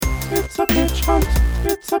It's a pitch hunt.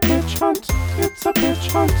 It's a pitch hunt. It's a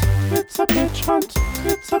pitch hunt. It's a pitch hunt.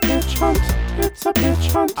 It's a pitch hunt. It's a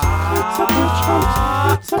pitch hunt. It's a pitch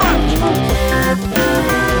hunt. It's a pitch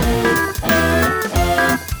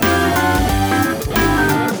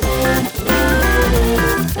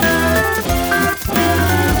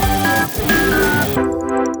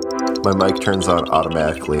My mic turns on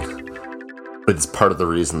automatically. It's part of the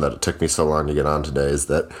reason that it took me so long to get on today is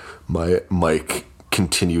that my mic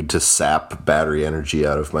continued to sap battery energy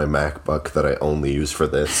out of my MacBook that I only use for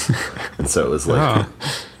this. And so it was like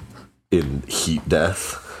in heat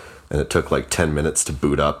death. And it took like 10 minutes to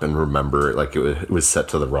boot up and remember like it was set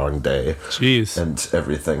to the wrong day. Jeez. And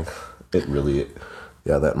everything. It really...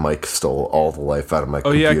 Yeah, that mic stole all the life out of my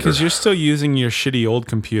computer. Oh, yeah, because you're still using your shitty old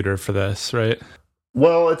computer for this, right?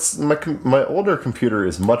 Well, it's my older computer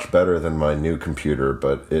is much better than my new computer,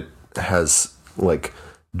 but it has like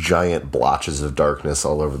giant blotches of darkness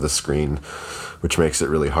all over the screen, which makes it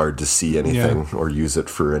really hard to see anything or use it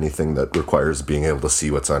for anything that requires being able to see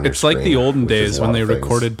what's on your screen. It's like the olden days when they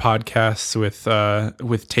recorded podcasts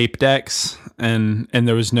with tape decks and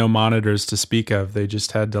there was no monitors to speak of. They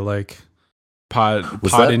just had to like pod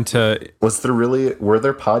into... Were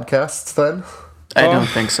there podcasts then? I don't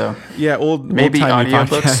think so. Yeah, maybe old-timey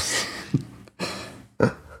audiobooks.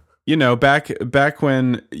 You know, back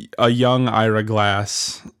when a young Ira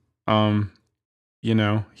Glass, you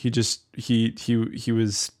know, he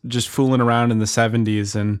was just fooling around in the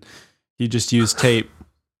 70s and he just used tape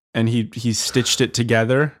and he stitched it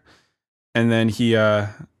together and then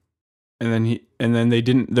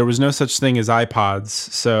there was no such thing as iPods.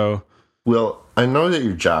 So, well, I know that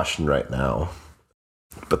you're joshing right now,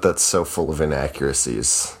 but that's so full of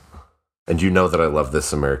inaccuracies. And you know that I love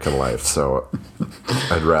This American Life, so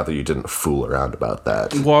I'd rather you didn't fool around about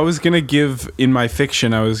that. Well, I was going to give, in my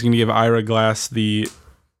fiction, Ira Glass the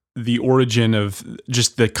origin of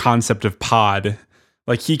just the concept of pod.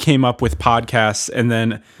 Like, he came up with podcasts, and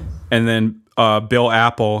then Bill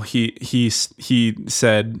Apple, he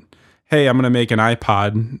said, hey, I'm going to make an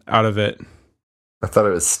iPod out of it. I thought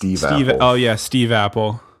it was Steve Apple. Oh, yeah, Steve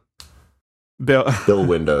Apple. Bill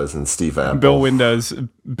Windows and Steve Apple. Bill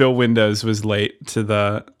Windows was late to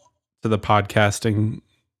the podcasting.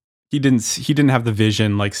 He didn't have the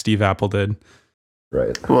vision like Steve Apple did.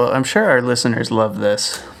 Right. Well, I'm sure our listeners love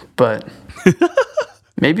this, but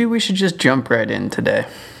maybe we should just jump right in today.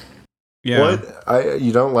 Yeah. What?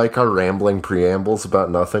 You don't like our rambling preambles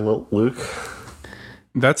about nothing, Luke?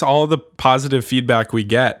 That's all the positive feedback we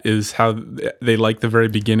get is how they like the very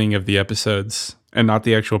beginning of the episodes and not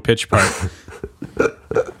the actual pitch part.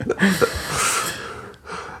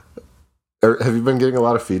 Have you been getting a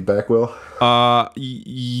lot of feedback, Will?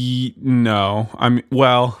 No.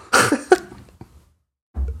 Well.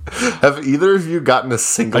 Have either of you gotten a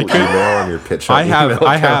single email on your pitch? I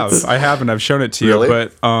have, and I've shown it to you. Really?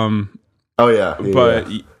 But oh yeah,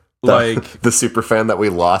 but. Yeah. Like the super fan that we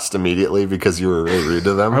lost immediately because you were really rude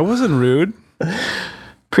to them. I wasn't rude.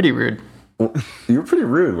 Pretty rude. You were pretty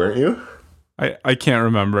rude, weren't you? I can't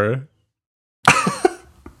remember.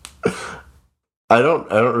 I don't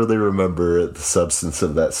really remember the substance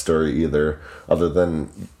of that story either, other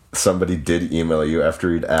than somebody did email you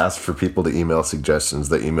after you'd asked for people to email suggestions.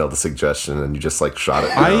 They emailed the suggestion and you just like shot it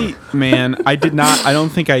down. I did not. I don't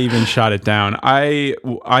think I even shot it down. I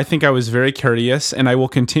think I was very courteous, and I will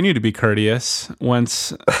continue to be courteous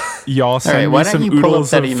once y'all send me some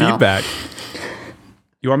oodles of feedback.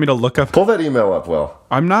 You want me to look up? Pull that email up, Will.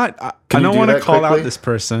 I'm not. I don't want to call out this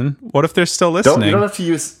person. What if they're still listening? You don't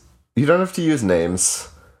have to use names.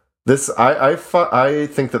 This I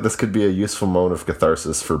think that this could be a useful moment of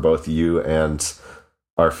catharsis for both you and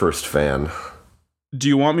our first fan. Do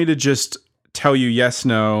you want me to just tell you yes,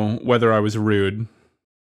 no, whether I was rude?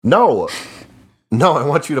 No, I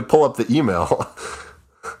want you to pull up the email.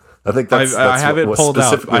 I think that's I have it pulled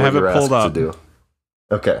up. I have it pulled up. To do.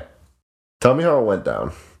 Okay, tell me how it went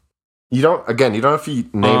down. You don't have to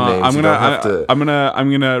name names. I'm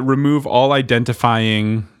gonna remove all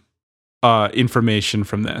identifying information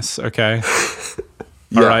from this, okay?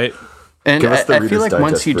 Yeah. All right. And I feel like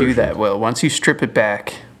once you do that, Will, once you strip it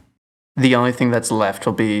back, the only thing that's left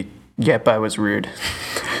will be, yep, I was rude.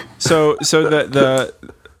 So the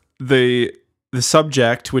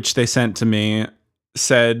subject which they sent to me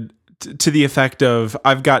said to the effect of,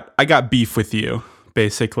 I got beef with you,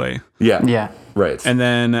 basically. Yeah. Right. And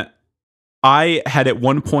then I had at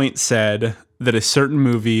one point said that a certain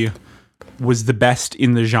movie was the best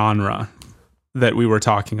in the genre that we were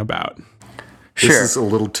talking about. Sure. This is a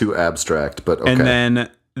little too abstract, but okay. And then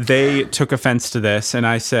they took offense to this, and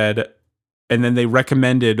I said, they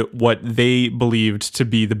recommended what they believed to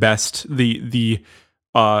be the best, the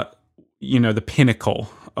pinnacle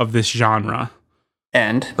of this genre.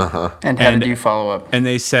 And how did you follow up? And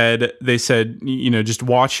they said, just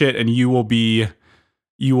watch it, and you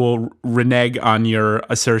will renege on your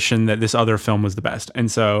assertion that this other film was the best.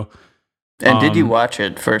 And so, and did you watch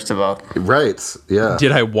it, first of all? Right. Yeah.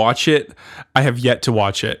 Did I watch it? I have yet to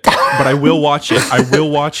watch it, but I will watch it. I will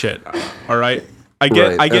watch it. All right. I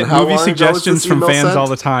get movie suggestions from fans all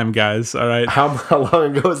the time, guys. All right. How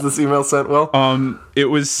long ago was this email sent, Will? It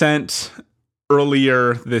was sent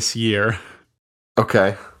earlier this year.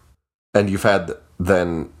 Okay. And you've had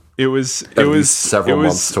then it was several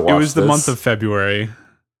months to watch. It was the month of February.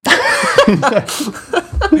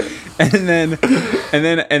 and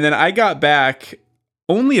then I got back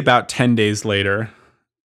only about 10 days later,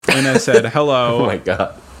 and I said, "Hello, oh my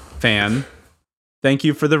god, fan. Thank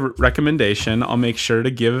you for the recommendation. I'll make sure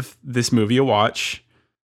to give this movie a watch.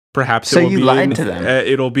 Perhaps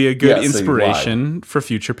it'll be a good inspiration for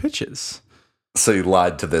future pitches." So you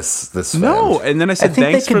lied to this fan. No, and then I said,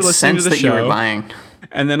 "Thanks for listening to the show." You were lying.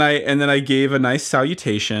 And then I gave a nice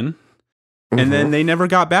salutation. And then they never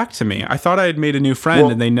got back to me. I thought I had made a new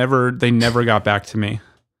friend, and they never got back to me.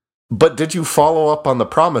 But did you follow up on the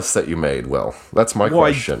promise that you made, Will? That's my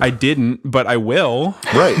question. I didn't, but I will.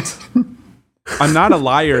 Right. I'm not a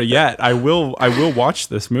liar yet. I will watch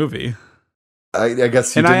this movie. I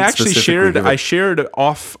guess you and didn't. I actually shared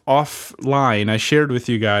offline. I shared with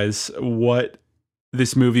you guys what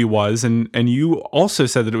this movie was, and you also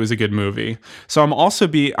said that it was a good movie. So I'm also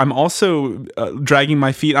dragging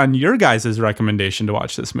my feet on your guys' recommendation to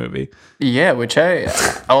watch this movie. Yeah, which I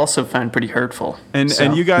also find pretty hurtful. And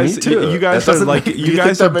you guys are like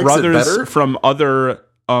brothers from other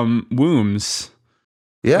wombs.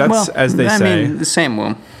 Yeah, that's as they say. I mean, the same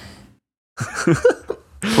womb.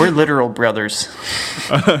 We're literal brothers.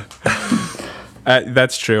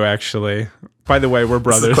 That's true, actually. By the way, we're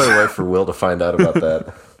brothers. This is quite a way for Will to find out about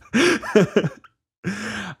that.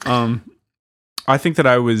 I think that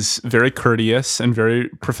I was very courteous and very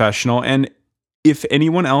professional. And if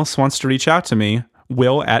anyone else wants to reach out to me,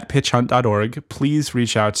 will@pitchhunt.org, please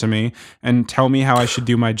reach out to me and tell me how I should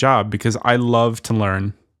do my job, because I love to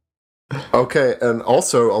learn. Okay, and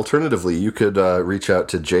also, alternatively, you could reach out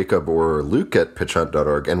to Jacob or Luke at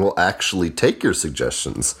pitchhunt.org, and we'll actually take your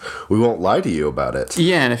suggestions. We won't lie to you about it.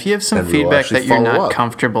 Yeah, and if you have some feedback that you're not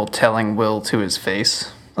comfortable telling Will to his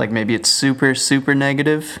face, like maybe it's super, super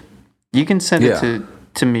negative, you can send it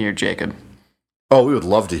to me or Jacob. Oh, we would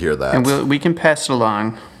love to hear that. And we can pass it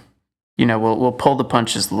along. We'll pull the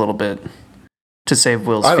punches a little bit to save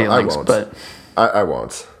Will's feelings. But I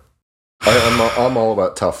won't. I'm all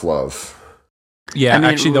about tough love. Yeah,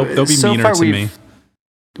 actually, they'll be meaner to me.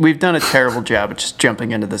 We've done a terrible job at just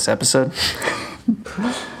jumping into this episode.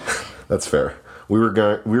 That's fair. We were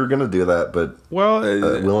gonna do that, but Will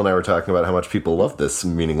and I were talking about how much people love this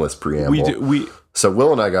meaningless preamble. So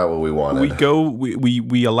Will and I got what we wanted.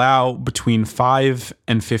 We allow between 5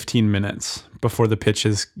 and 15 minutes before the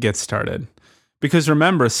pitches get started. Because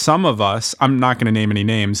remember, some of us, I'm not going to name any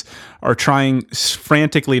names, are trying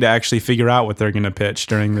frantically to actually figure out what they're going to pitch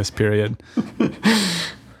during this period.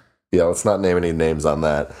 Yeah, let's not name any names on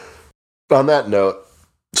that. On that note,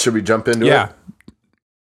 should we jump into it? Yeah.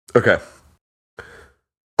 Okay.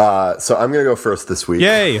 So I'm going to go first this week.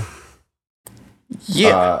 Yay!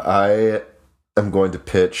 Yeah. I am going to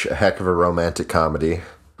pitch a heck of a romantic comedy.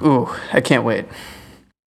 Ooh, I can't wait.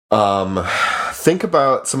 Think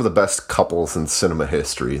about some of the best couples in cinema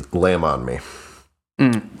history. Lay them on me.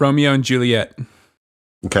 Romeo and Juliet.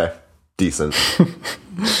 Okay. Decent.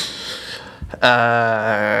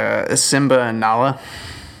 Simba and Nala.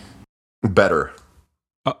 Better.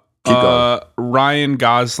 Keep going. Ryan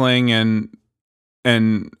Gosling and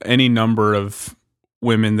any number of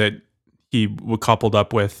women that he coupled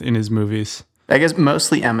up with in his movies. I guess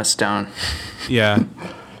mostly Emma Stone. Yeah.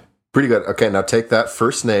 Pretty good. Okay, now take that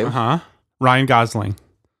first name. Ryan Gosling.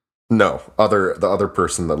 No, the other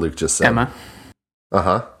person that Luke just said. Emma.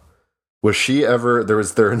 Was she ever?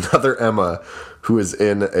 Was there another Emma who is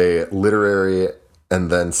in a literary and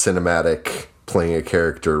then cinematic playing a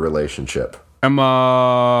character relationship? Hermione.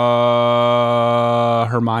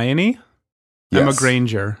 Yes. Emma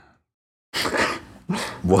Granger.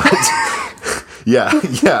 What? Yeah,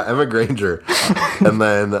 Emma Granger, and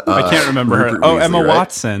then I can't remember her. Oh, Emma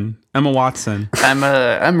Watson. Emma Watson.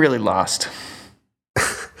 I'm really lost.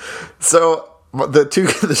 So the two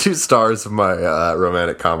stars of my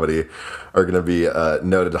romantic comedy are going to be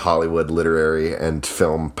noted Hollywood literary and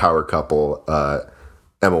film power couple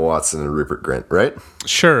Emma Watson and Rupert Grint, right?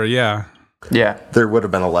 Sure. Yeah. Yeah. There would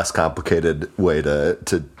have been a less complicated way to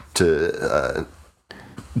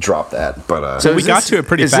drop that. But so we got to it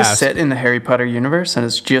pretty fast. Is this set in the Harry Potter universe and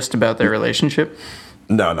it's just about their relationship?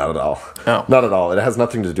 No, not at all. Oh. Not at all. It has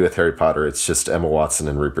nothing to do with Harry Potter. It's just Emma Watson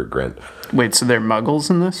and Rupert Grint. Wait, so they're muggles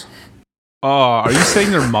in this? Oh, are you saying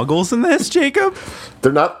they're muggles in this, Jacob?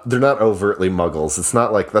 They're not overtly muggles. It's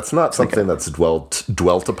not like that's not something that's dwelt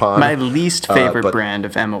upon. My least favorite brand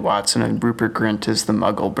of Emma Watson and Rupert Grint is the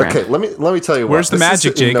muggle brand. Okay, let me tell you where's the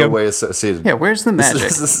magic, Jacob? In no way associated. Yeah, where's the magic?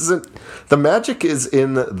 This isn't the magic is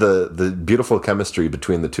in the beautiful chemistry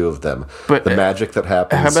between the two of them. But the magic that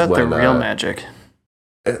happens. How about when, the real magic?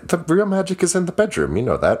 The real magic is in the bedroom. You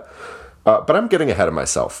know that. But I'm getting ahead of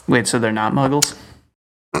myself. Wait, so they're not muggles?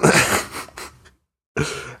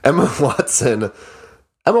 Emma Watson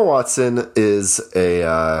is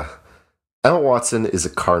a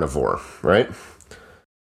carnivore, right?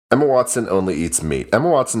 Emma Watson only eats meat. Emma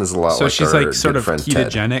Watson is a lot so like she's our like sort good of friend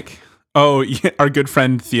ketogenic. Ted. Oh, yeah, our good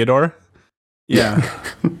friend Theodore. Yeah.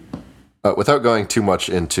 Without going too much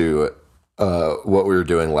into what we were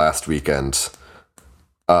doing last weekend,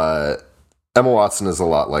 Emma Watson is a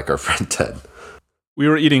lot like our friend Ted. We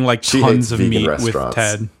were eating like tons of meat with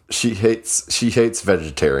Ted. She hates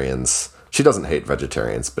vegetarians. She doesn't hate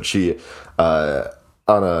vegetarians, but she on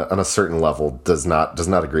a certain level does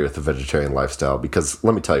not agree with the vegetarian lifestyle, because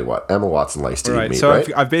let me tell you what, Emma Watson likes to eat meat, so right?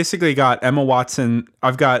 I've basically got Emma Watson.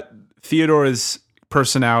 I've got Theodore's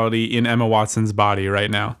personality in Emma Watson's body right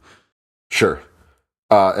now. Sure.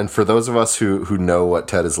 And for those of us who know what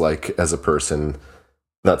Ted is like as a person,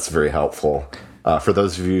 that's very helpful. For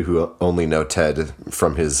those of you who only know Ted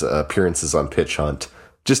from his appearances on Pitch Hunt,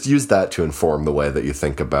 just use that to inform the way that you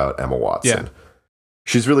think about Emma Watson. Yeah.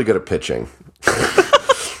 She's really good at pitching.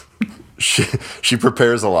 She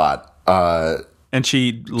prepares a lot. And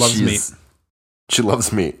she loves meat. She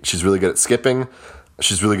loves meat. She's really good at skipping.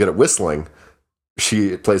 She's really good at whistling.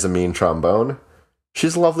 She plays a mean trombone.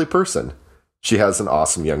 She's a lovely person. She has an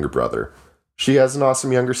awesome younger brother. She has an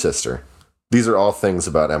awesome younger sister. These are all things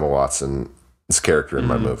about Emma Watson's character in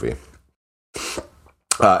my movie.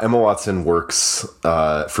 Emma Watson works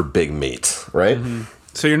for Big Meat, right? Mm-hmm.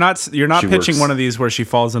 So you're not pitching one of these where she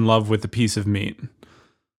falls in love with a piece of meat.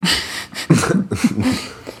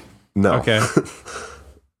 No. Okay.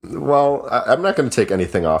 Well, I'm not going to take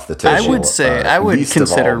anything off the table. I would say I would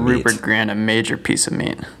consider Rupert Grint a major piece of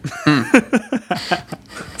meat.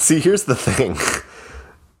 See, here's the thing.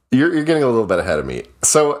 You're getting a little bit ahead of me.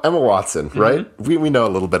 So Emma Watson, right? We know a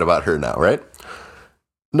little bit about her now, right?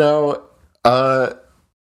 Now,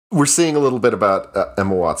 we're seeing a little bit about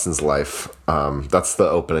Emma Watson's life. That's the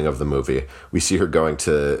opening of the movie. We see her going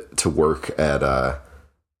to work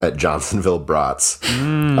at Johnsonville Brats,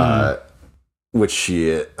 which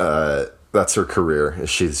she that's her career.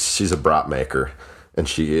 She's a brat maker, and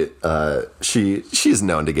she's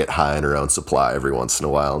known to get high on her own supply every once in a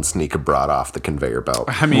while and sneak a brat off the conveyor belt.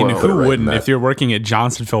 I mean, who wouldn't if you're working at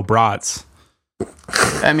Johnsonville Brats?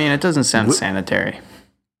 I mean, it doesn't sound sanitary.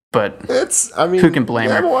 But who can blame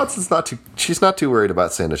her? Emma Watson's she's not too worried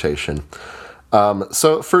about sanitation.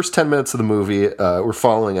 So first 10 minutes of the movie, we're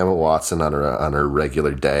following Emma Watson on her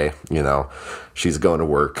regular day. You know, she's going to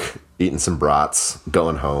work, eating some brats,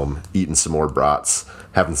 going home, eating some more brats,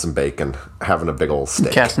 having some bacon, having a big old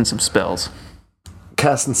steak, casting some spells.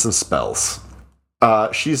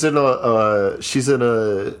 She's in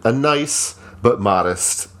a nice but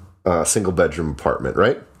modest single bedroom apartment,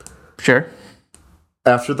 right? Sure.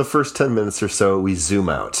 After the first 10 minutes or so, we zoom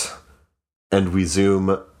out. And we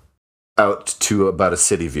zoom out to about a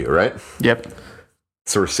city view, right? Yep.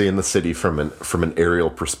 So we're seeing the city from an aerial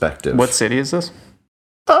perspective. What city is this?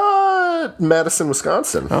 Madison,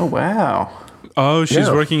 Wisconsin. Oh, wow. Oh, she's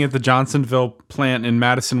working at the Johnsonville plant in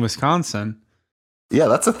Madison, Wisconsin. Yeah,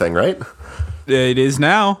 that's a thing, right? It is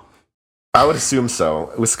now. I would assume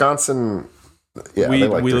so. Wisconsin, yeah, they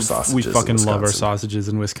like their sausages. We fucking love our sausages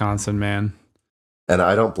in Wisconsin, man. And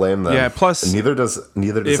I don't blame them. Yeah, plus and neither does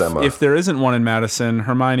Emma. If there isn't one in Madison,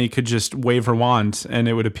 Hermione could just wave her wand and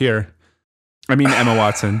it would appear. I mean, Emma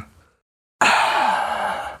Watson.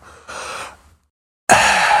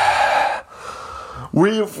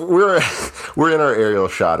 We're in our aerial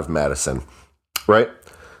shot of Madison, right?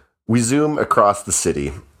 We zoom across the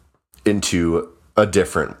city into a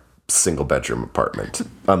different single bedroom apartment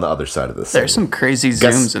on the other side of the city. There's some crazy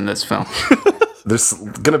zooms in this film. There's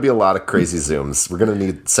going to be a lot of crazy zooms. We're going to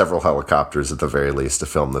need several helicopters at the very least to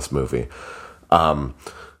film this movie. But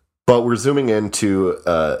we're zooming into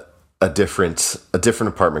a different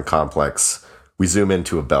apartment complex. We zoom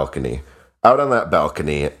into a balcony. Out on that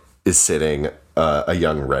balcony is sitting a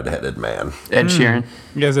young redheaded man. Ed Sheeran.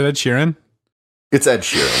 You guys, Ed Sheeran? It's Ed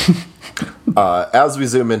Sheeran. As we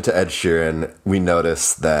zoom into Ed Sheeran, we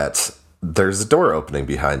notice that there's a door opening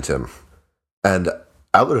behind him. And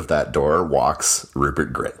out of that door walks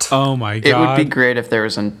Rupert Grint. Oh my God. It would be great if there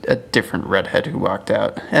was a different redhead who walked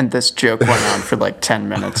out, and this joke went on for like 10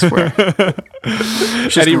 minutes where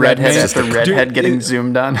just Eddie redhead Redmayne. after redhead getting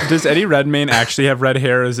zoomed on. Does Eddie Redmayne actually have red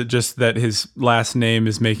hair, or is it just that his last name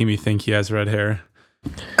is making me think he has red hair?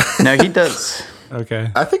 No, he does.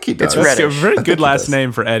 Okay. I think he does. It's That's a reddish. very good last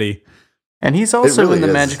name for Eddie. And he's also really in the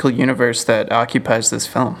is. magical universe that occupies this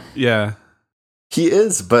film. Yeah. He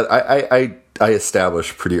is, but I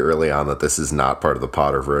established pretty early on that this is not part of the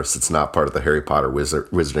Potterverse. It's not part of the Harry Potter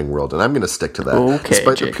wizarding world, and I'm going to stick to that. Okay,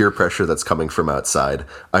 Despite Jake. the peer pressure that's coming from outside,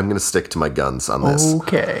 I'm going to stick to my guns on this.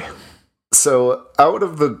 Okay. So out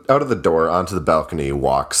of the door onto the balcony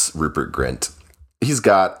walks Rupert Grint. He's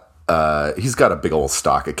got a big old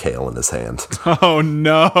stalk of kale in his hand. Oh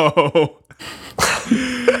no.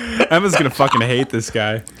 Emma's gonna fucking hate this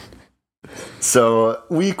guy. So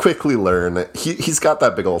we quickly learn he's got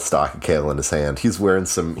that big old stalk of kale in his hand. He's wearing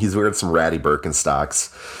some ratty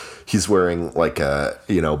Birkenstocks. He's wearing like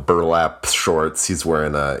burlap shorts. He's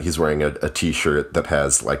wearing a t-shirt that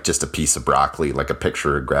has like just a piece of broccoli, like a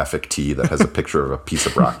picture, a graphic tee that has a picture of a piece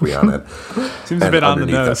of broccoli on it. Seems a bit on the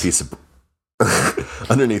nose.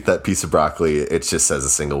 Underneath that piece of broccoli, it just says a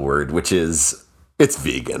single word, which is it's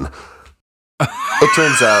vegan. It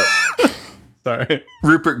turns out Sorry.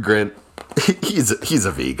 Rupert Grint, he's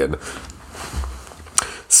a vegan.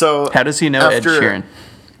 So How does he know Ed Sheeran?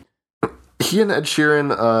 He and Ed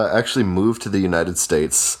Sheeran actually moved to the United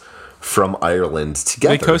States from Ireland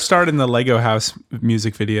together. They co-starred in the Lego House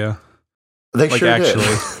music video. They like, sure actually.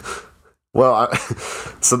 did. Well,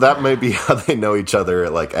 so that may be how they know each other,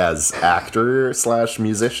 like as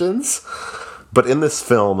actor/musicians. But in this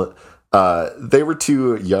film, they were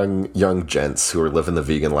two young gents who were living the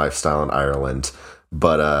vegan lifestyle in Ireland.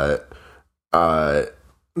 But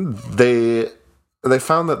they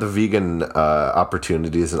found that the vegan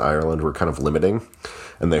opportunities in Ireland were kind of limiting,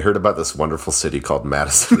 and they heard about this wonderful city called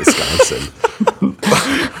Madison, Wisconsin,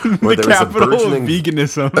 where The there was a capital burgeoning of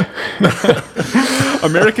veganism.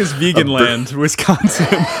 America's vegan land, Wisconsin.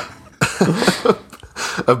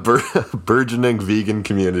 a burgeoning vegan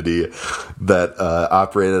community that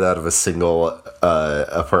operated out of a single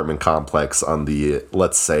apartment complex on the,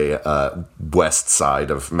 let's say, west side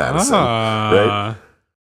of Madison, right?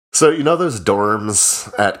 So, you know those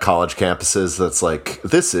dorms at college campuses that's like,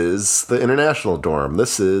 this is the international dorm,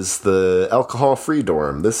 this is the alcohol-free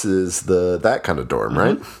dorm, this is that kind of dorm,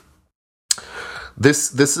 right?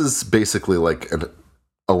 This is basically like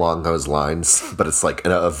along those lines, but it's like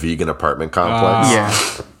a vegan apartment complex. Yeah.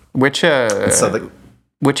 Which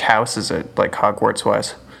house is it, like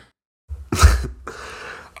Hogwarts-wise?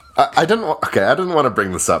 I didn't want to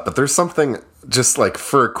bring this up, but there's something, just like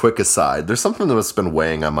for a quick aside, there's something that's been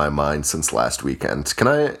weighing on my mind since last weekend. Can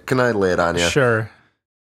I lay it on you? Sure.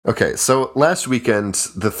 Okay, so last weekend,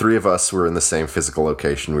 the three of us were in the same physical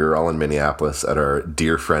location. We were all in Minneapolis at our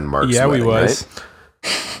dear friend Mark's wedding, we was.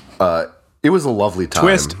 Right? It was a lovely time.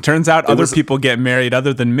 Twist. Turns out other people get married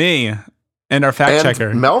other than me and our fact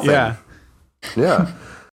checker. Melvin. Yeah.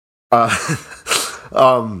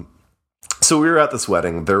 So we were at this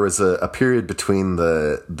wedding. There was a period between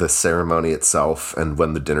the ceremony itself and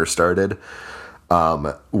when the dinner started,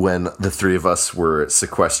 when the three of us were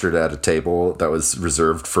sequestered at a table that was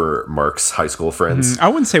reserved for Mark's high school friends. I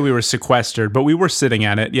wouldn't say we were sequestered, but we were sitting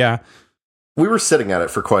at it, yeah. We were sitting at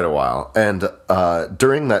it for quite a while. And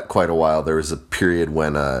during that quite a while, there was a period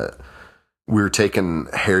when we were taking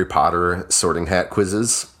Harry Potter sorting hat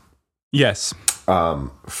quizzes. Yes.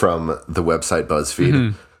 From the website BuzzFeed.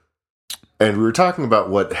 Mm-hmm. And we were talking about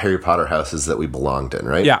what Harry Potter houses that we belonged in,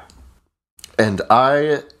 right? Yeah. And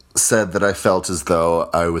I said that I felt as though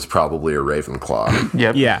I was probably a Ravenclaw.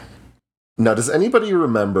 Yep. Yeah. Now, does anybody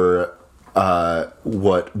remember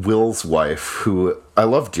what Will's wife, who I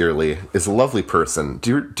love dearly, is a lovely person?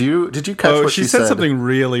 Did you catch what she said? She said something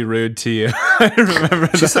really rude to you. I remember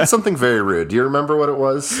She said something very rude. Do you remember what it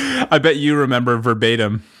was? I bet you remember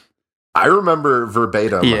verbatim. I remember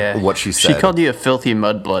verbatim what she said. She called you a filthy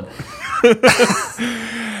mudblood.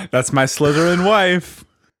 That's my Slytherin wife.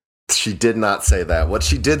 She did not say that. What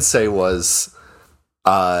she did say was,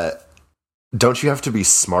 don't you have to be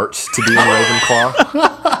smart to be in Ravenclaw?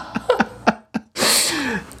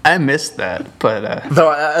 I missed that, but though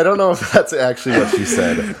I don't know if that's actually what she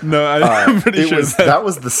said. No, I'm pretty sure that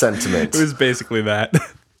was the sentiment. It was basically that.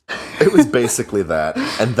 It was basically that,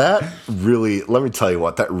 and that really, let me tell you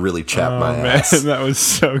what, that really chapped my ass. Man, that was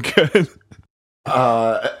so good.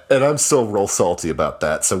 And I'm still real salty about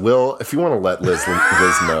that. So, Will, if you want to let Liz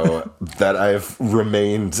know that I've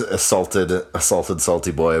remained a salted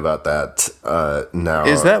salty boy about that now.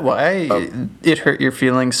 Is that why it hurt your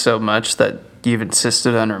feelings so much that you've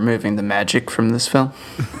insisted on removing the magic from this film?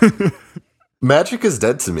 Magic is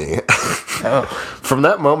dead to me. Oh. From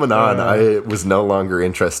that moment on, I was no longer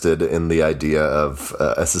interested in the idea of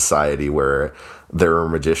a society where there were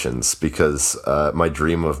magicians because my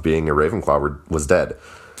dream of being a Ravenclaw was dead.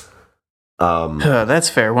 That's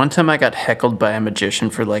fair. One time I got heckled by a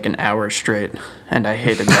magician for like an hour straight, and I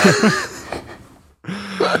hated that.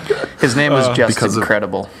 His name was Just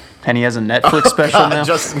Incredible, and he has a Netflix special now.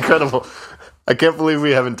 Just Incredible. I can't believe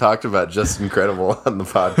we haven't talked about Just Incredible on the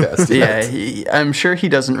podcast yet. Yeah, I'm sure he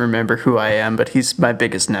doesn't remember who I am, but he's my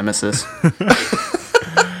biggest nemesis.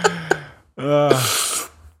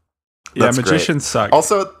 Yeah, magicians suck.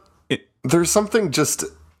 Also, there's something just,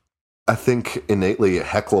 I think, innately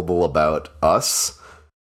heckleable about us.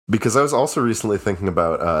 Because I was also recently thinking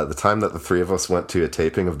about the time that the three of us went to a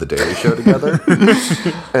taping of The Daily Show together.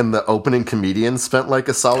 And the opening comedian spent like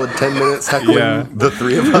a solid 10 minutes heckling the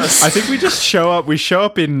three of us. I think we just show up. We show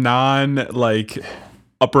up in like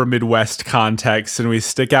upper Midwest context, and we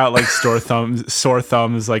stick out like sore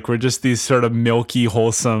thumbs. Like we're just these sort of milky,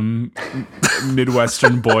 wholesome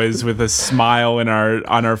Midwestern boys with a smile on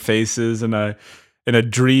our faces and a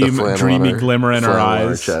dreamy glimmer in our eyes. On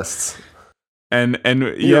our chests. And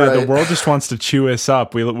the world just wants to chew us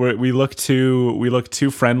up. We look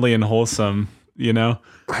too friendly and wholesome, you know?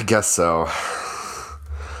 I guess so.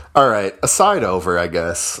 All right, aside over, I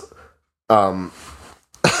guess.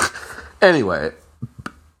 Anyway,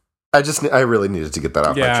 I really needed to get that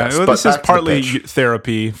off my chest. Well, this is partly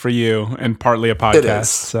therapy for you and partly a podcast. It is.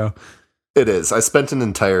 So it is. I spent an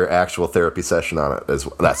entire actual therapy session on it as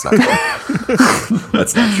well. That's not true.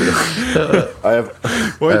 That's not true. I have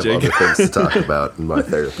other things to talk about in my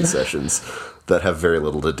therapy sessions that have very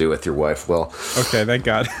little to do with your wife, Will. Okay, thank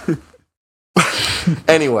God.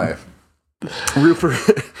 Anyway,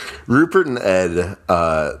 Rupert and Ed,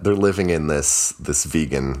 they're living in this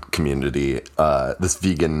vegan community, this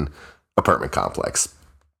vegan apartment complex.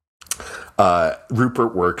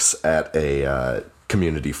 Rupert works at a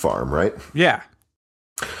community farm, right? Yeah.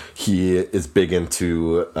 He is big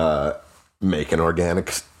into making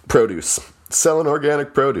organic produce, selling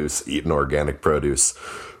organic produce, eating organic produce,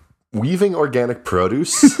 weaving organic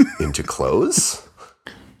produce into clothes.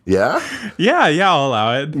 Yeah? Yeah, I'll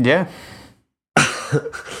allow it. Yeah.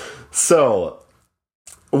 So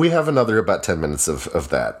we have another about 10 minutes of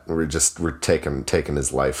that. We're taking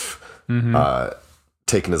his life,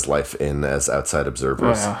 taking his life in as outside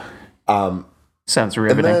observers. Wow. Sounds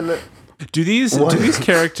riveting. And then, do these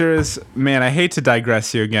characters, man, I hate to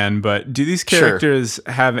digress you again, but do these characters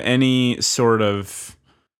have any sort of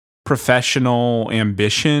professional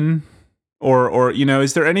ambition? Or you know,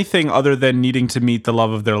 is there anything other than needing to meet the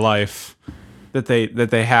love of their life that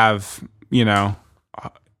they have, you know,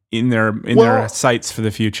 in their sights for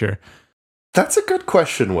the future? That's a good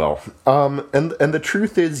question, Will. And the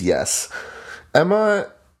truth is, yes.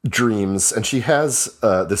 Emma dreams, and she has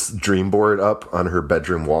this dream board up on her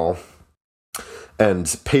bedroom wall,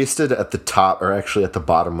 and pasted at the top, or actually at the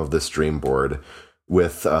bottom of this dream board,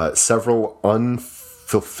 with several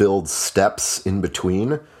unfulfilled steps in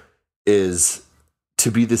between, is to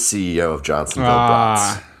be the CEO of Johnsonville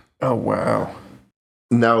Brats. Oh, wow.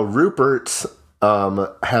 Now, Rupert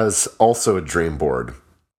has also a dream board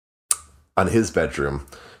on his bedroom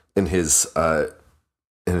in his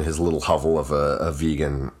little hovel of a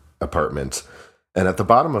vegan apartment. And at the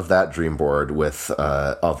bottom of that dream board, with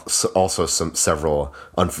also several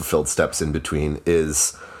unfulfilled steps in between,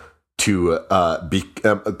 is to be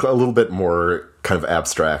a little bit more kind of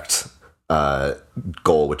abstract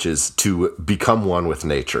goal, which is to become one with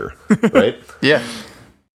nature, right? Yeah.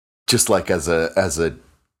 Just like as a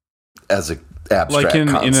abstract, like in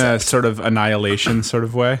a concept. sort of annihilation sort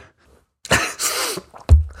of way.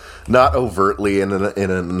 Not overtly in an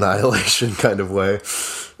annihilation kind of way.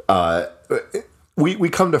 We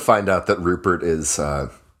come to find out that Rupert is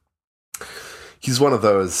he's one of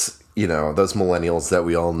those, you know, those millennials that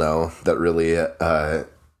we all know that really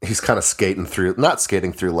he's kind of not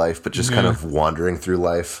skating through life, but just kind of wandering through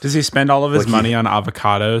life. Does he spend all of his money on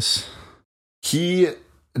avocados? He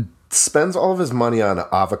spends all of his money on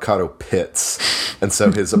avocado pits. And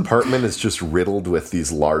so his apartment is just riddled with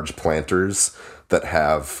these large planters that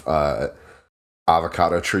have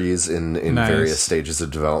avocado trees in various stages of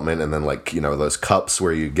development. And then, like, you know, those cups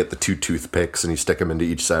where you get the 2 toothpicks and you stick them into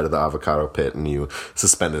each side of the avocado pit and you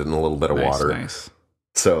suspend it in a little bit of water. Nice.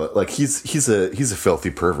 So like he's a filthy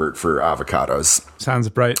pervert for avocados. Sounds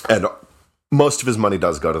bright. And most of his money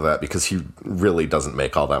does go to that because he really doesn't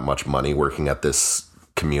make all that much money working at this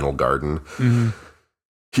communal garden. Mm-hmm.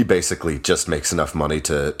 He basically just makes enough money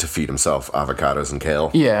to feed himself avocados and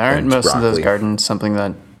kale. Yeah, aren't most broccoli. of those gardens something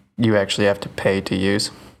that you actually have to pay to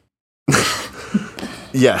use?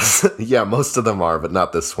 Yes. Yeah, most of them are, but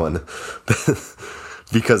not this one.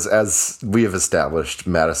 Because as we have established,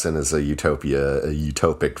 Madison is a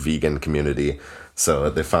utopic vegan community. So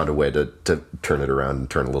they found a way to turn it around and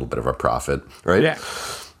turn a little bit of a profit, right? Yeah.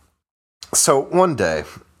 So one day,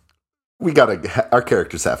 our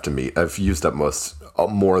characters have to meet. I've used up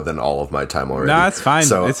more than all of my time already. No, it's fine.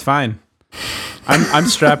 So, it's fine. I'm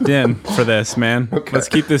strapped in for this, man. Okay. Let's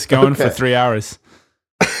keep this going for 3 hours.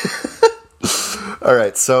 All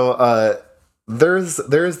right. So there's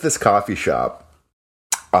this coffee shop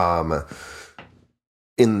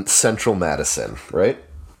in central Madison, right?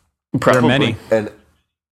 Probably. There are many. And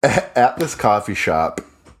at this coffee shop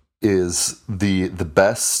is the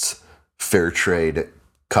best fair trade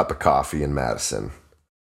cup of coffee in Madison.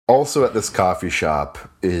 Also at this coffee shop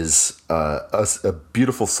is a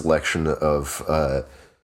beautiful selection of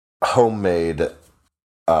homemade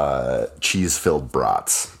cheese-filled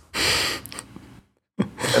brats.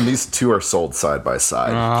 And these two are sold side by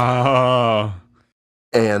side. Oh.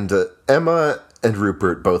 And Emma and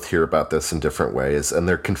Rupert both hear about this in different ways, and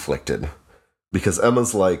they're conflicted. Because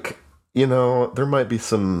Emma's like, there might be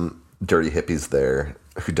some dirty hippies there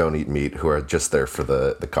who don't eat meat, who are just there for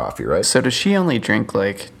the coffee, right? So does she only drink,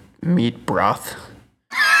 like, meat broth?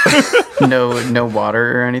 No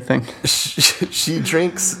water or anything? She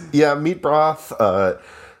drinks, meat broth,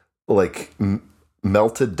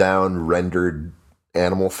 melted down, rendered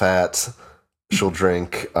animal fat. She'll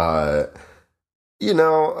drink, a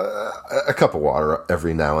cup of water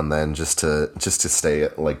every now and then just to stay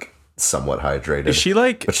like somewhat hydrated. Is she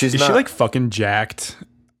like? But she's is not, she like fucking jacked?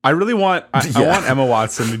 I really want. I want Emma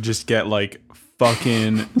Watson to just get like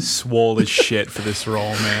fucking swole as shit for this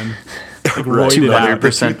role, man. Like,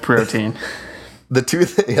 200% protein. The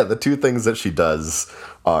two things that she does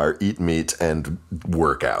are eat meat and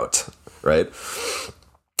work out, right?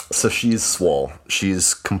 So she's swole.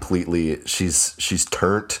 She's completely. She's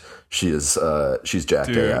turnt. She's jacked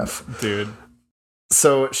AF. Dude.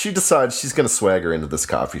 So she decides she's going to swagger into this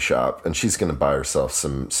coffee shop and she's going to buy herself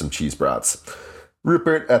some cheese brats.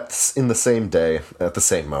 Rupert, in the same day, at the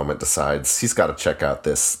same moment, decides he's got to check out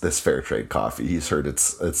this fair trade coffee. He's heard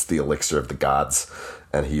it's the elixir of the gods,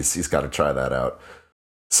 and he's got to try that out.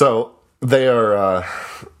 So they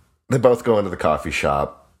both go into the coffee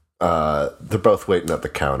shop. They're both waiting at the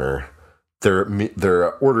counter.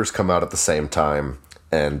 Their orders come out at the same time.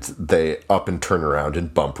 And they up and turn around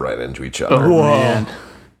and bump right into each other. Oh, man.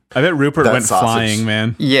 I bet Rupert went flying,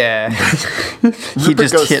 man. Yeah. He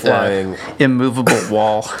just hit an immovable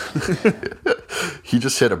wall. He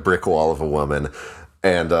just hit a brick wall of a woman.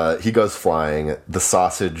 And he goes flying. The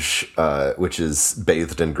sausage, which is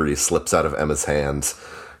bathed in grease, slips out of Emma's hands,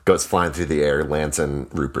 goes flying through the air, lands in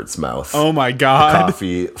Rupert's mouth. Oh, my God. The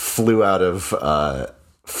coffee flew out of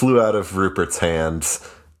Rupert's hands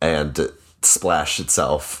and splashed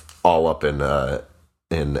itself all up in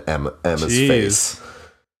Emma's face.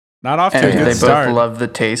 Not off to a good start. They both love the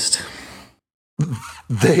taste.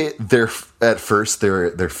 They're at first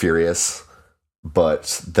they're furious,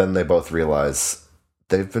 but then they both realize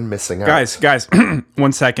they've been missing out. Guys,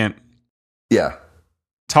 1 second. Yeah.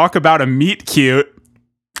 Talk about a meet cute.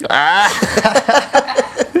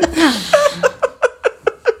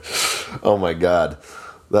 Oh my God.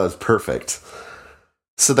 That was perfect.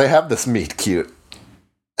 So they have this meat cute.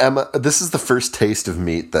 Emma, this is the first taste of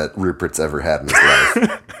meat that Rupert's ever had in his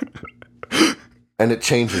life. And it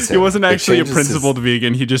changes him. He wasn't actually a principled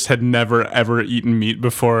vegan. He just had never, ever eaten meat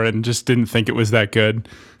before and just didn't think it was that good.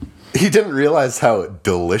 He didn't realize how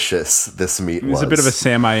delicious this meat was. It was a bit of a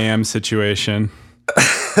Sam I Am situation.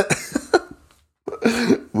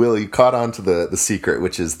 Will, you caught on to the secret,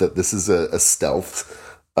 which is that this is a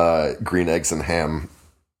stealth green eggs and ham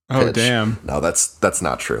pitch. Oh, damn. No, that's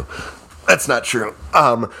not true. That's not true.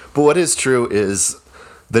 But what is true is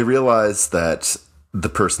they realize that the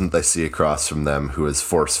person they see across from them who has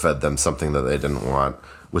force-fed them something that they didn't want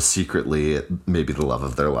was secretly maybe the love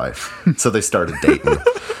of their life. So they started dating.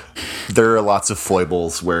 There are lots of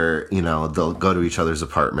foibles where, they'll go to each other's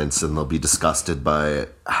apartments and they'll be disgusted by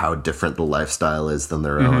how different the lifestyle is than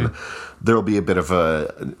their own. There'll be a bit of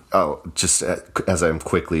just as I'm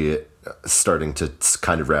quickly starting to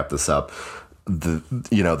kind of wrap this up,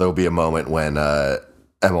 there'll be a moment when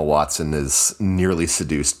Emma Watson is nearly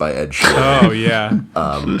seduced by Ed Sheeran. Oh yeah.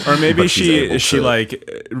 Or maybe she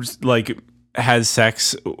like has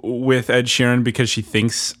sex with Ed Sheeran because she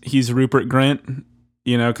thinks he's Rupert Grint.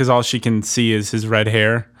 You know, because all she can see is his red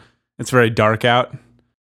hair. It's very dark out.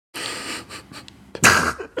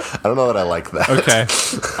 I don't know that I like that. Okay.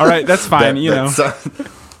 All right, that's fine.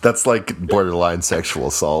 That's like borderline sexual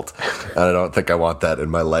assault, and I don't think I want that in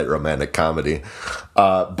my light romantic comedy.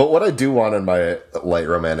 But what I do want in my light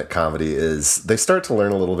romantic comedy is they start to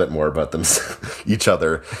learn a little bit more about each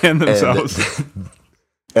other and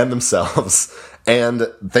themselves, and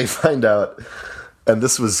they find out. And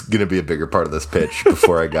this was going to be a bigger part of this pitch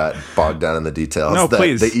before I got bogged down in the details. No,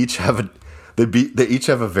 please. They each have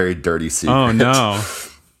a very dirty secret. Oh no.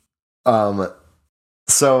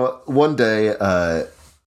 So one day,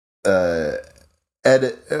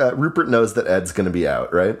 Rupert knows that Ed's going to be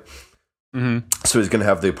out, right? Mm-hmm. So he's going to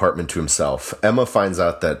have the apartment to himself. Emma finds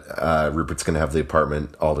out that Rupert's going to have the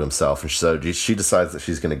apartment all to himself, and so she decides that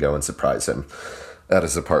she's going to go and surprise him at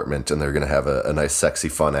his apartment, and they're going to have a nice, sexy,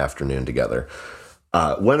 fun afternoon together.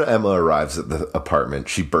 When Emma arrives at the apartment,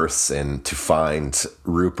 she bursts in to find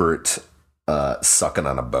Rupert sucking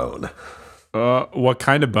on a bone. What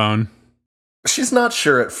kind of bone? She's not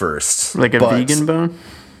sure at first. Like a vegan bone?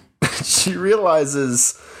 She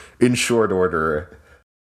realizes in short order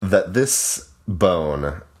that this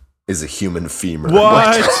bone is a human femur.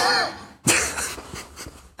 What?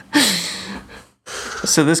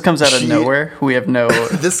 So this comes out of nowhere? We have no...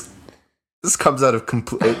 This comes out of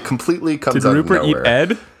completely comes Did out Rupert of nowhere. eat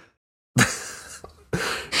Ed?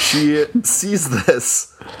 She sees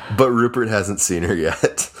this, but Rupert hasn't seen her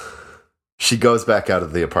yet. She goes back out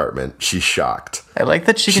of the apartment. She's shocked. I like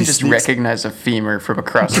that she can just recognize a femur from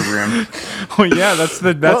across the room. Oh yeah, that's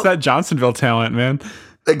that Johnsonville talent, man.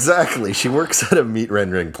 Exactly. She works at a meat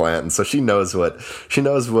rendering plant, and so she knows what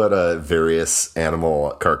various animal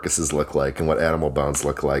carcasses look like and what animal bones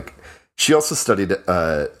look like. She also studied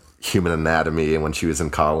human anatomy when she was in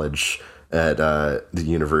college at the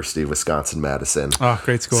University of Wisconsin-Madison. Oh,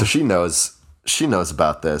 great school. So she knows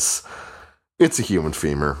about this. It's a human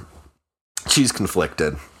femur. She's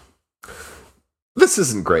conflicted. This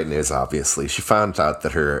isn't great news, obviously. She found out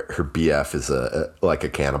that her BF is like a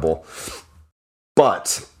cannibal.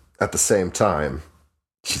 But at the same time,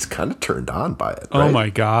 she's kind of turned on by it. Right? Oh my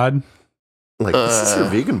God. Like, this is her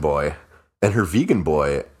vegan boy. And her vegan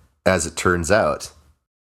boy, as it turns out,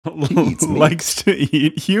 he eats meat. Likes to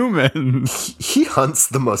eat humans. He hunts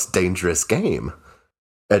the most dangerous game,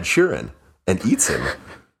 Ed Sheeran, and eats him.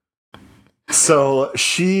 So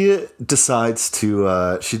she decides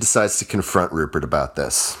to confront Rupert about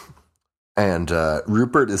this, and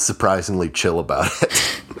Rupert is surprisingly chill about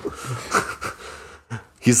it.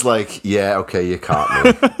 He's like, "Yeah, okay, you caught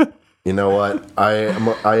me. You know what? I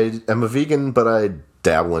am a vegan, but I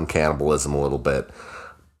dabble in cannibalism a little bit.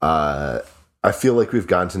 I feel like we've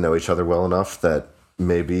gotten to know each other well enough that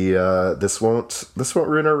maybe this won't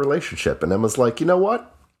ruin our relationship." And Emma's like, "You know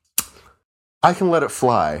what? I can let it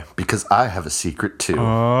fly because I have a secret too."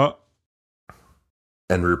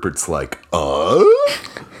 And Rupert's like,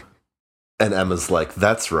 And Emma's like,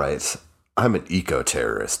 "That's right. I'm an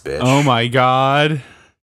eco-terrorist, bitch. Oh my God.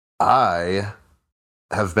 I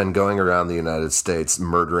have been going around the United States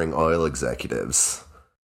murdering oil executives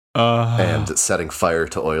and setting fire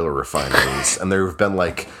to oil refineries. And there have been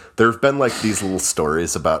like these little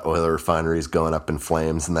stories about oil refineries going up in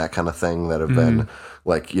flames and that kind of thing that have been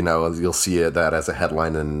like, you know, you'll see that as a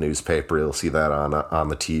headline in a newspaper. You'll see that on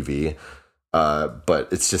the TV. But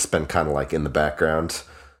it's just been kind of like in the background.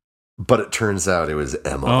 But it turns out it was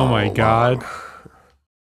Emma. Oh my God.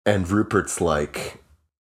 And Rupert's like,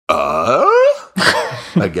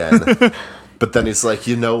 again. But then he's like,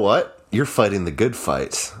 "You know what? You're fighting the good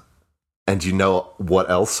fight. And you know what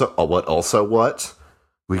else? What?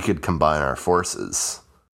 We could combine our forces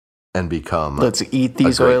and become... Let's eat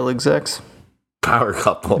these oil execs. Power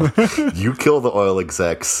couple. You kill the oil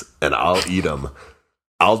execs and I'll eat them.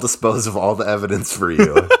 I'll dispose of all the evidence for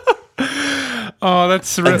you." Oh,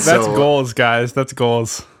 that's goals, guys. That's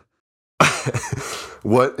goals.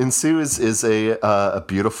 What ensues is a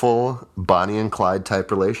beautiful Bonnie and Clyde type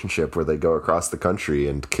relationship where they go across the country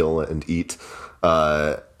and kill and eat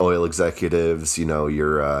oil executives. You know,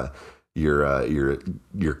 your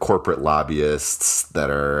corporate lobbyists that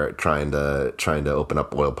are trying to open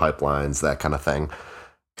up oil pipelines, that kind of thing.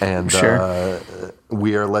 And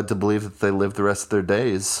we are led to believe that they live the rest of their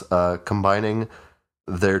days combining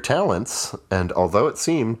their talents. And although it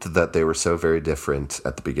seemed that they were so very different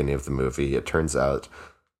at the beginning of the movie, it turns out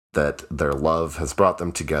that their love has brought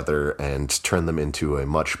them together and turned them into a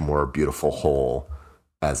much more beautiful whole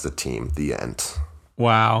as a team. The end.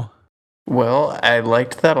 Wow. Well, I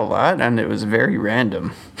liked that a lot, and it was very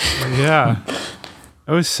random. Yeah.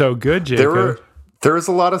 That was so good, Jacob. There was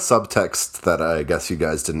a lot of subtext that I guess you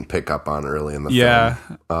guys didn't pick up on early in the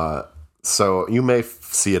film. So you may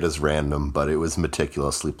see it as random, but it was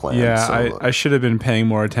meticulously planned. Yeah, so. I should have been paying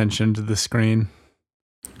more attention to the screen.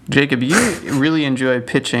 Jacob, you really enjoy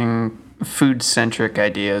pitching food-centric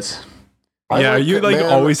ideas. Yeah, are you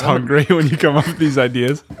always hungry when you come up with these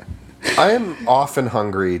ideas? I am often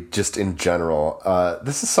hungry just in general.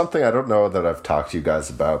 This is something I don't know that I've talked to you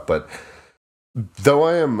guys about, but though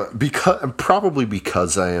I am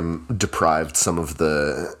because I am deprived some of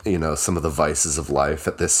the vices of life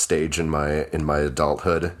at this stage in my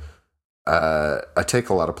adulthood, I take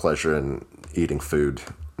a lot of pleasure in eating food.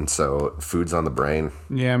 And so food's on the brain.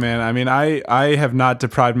 Yeah, man. I mean, I have not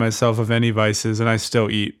deprived myself of any vices, and I still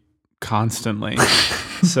eat constantly.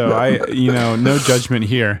 So no judgment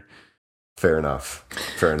here. Fair enough.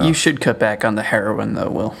 You should cut back on the heroin, though,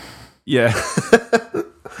 Will. Yeah.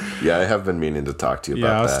 Yeah, I have been meaning to talk to you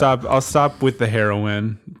about that. I'll stop with the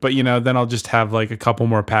heroin, but then I'll just have like a couple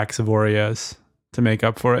more packs of Oreos to make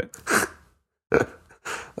up for it.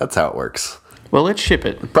 That's how it works. Well, let's ship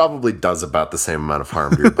it. Probably does about the same amount of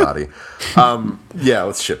harm to your body. Yeah,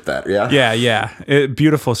 let's ship that. Yeah. Yeah.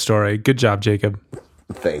 Beautiful story. Good job, Jacob.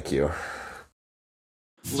 Thank you.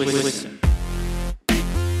 Listen.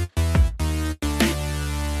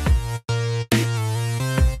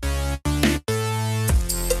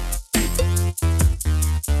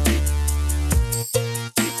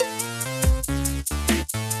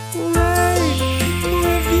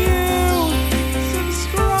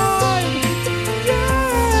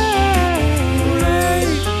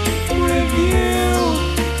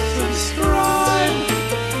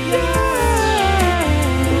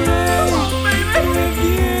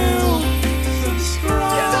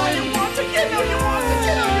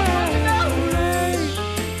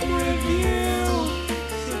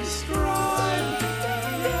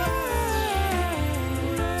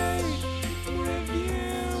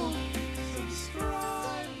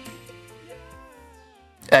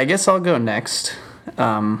 I guess I'll go next.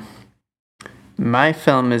 My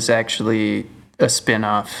film is actually a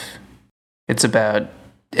spin-off. It's about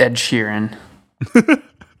Ed Sheeran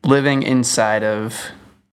living inside of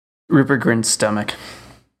Rupert Grint's stomach.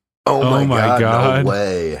 Oh my God. No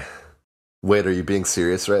way. Wait, are you being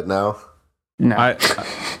serious right now? No.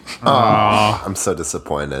 I'm so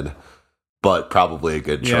disappointed. But probably a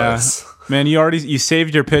good choice. Man, you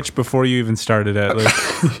saved your pitch before you even started it.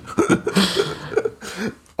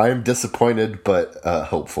 I am disappointed, but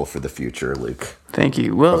hopeful for the future, Luke. Thank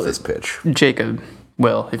you. Well, of this pitch. Jacob,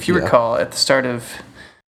 if you recall, at the start of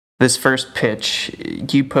this first pitch,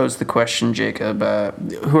 you posed the question, Jacob,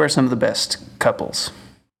 who are some of the best couples?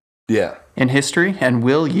 Yeah. In history? And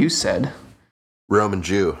Will, you said? Romeo and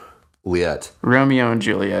Juliet. Romeo and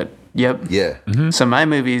Juliet. Yep. Yeah. Mm-hmm. So my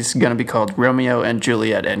movie's going to be called Romeo and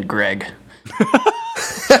Juliet and Greg.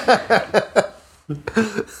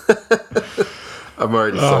 I'm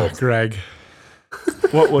already sold. Greg.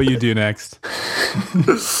 What will you do next?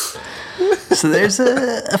 So there's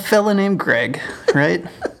a fella named Greg, right?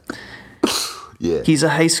 Yeah. He's a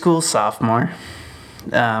high school sophomore.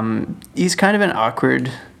 He's kind of an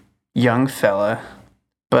awkward young fella,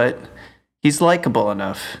 but he's likable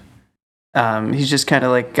enough. He's just kind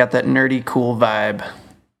of like got that nerdy cool vibe.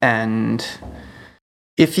 And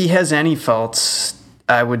if he has any faults,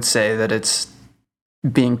 I would say that it's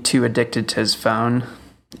being too addicted to his phone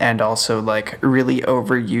and also like really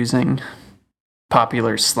overusing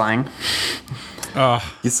popular slang.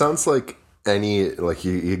 He sounds like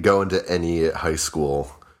you go into any high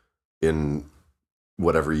school in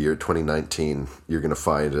whatever year, 2019, you're going to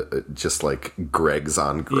find just like Gregs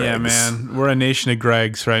on Gregs. Yeah, man. We're a nation of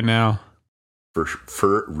Gregs right now.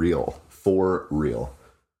 For real. For real.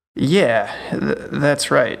 Yeah, that's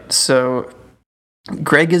right. So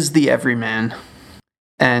Greg is the everyman.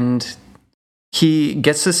 And he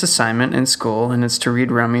gets this assignment in school, and it's to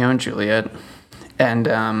read Romeo and Juliet. And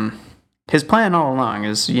his plan all along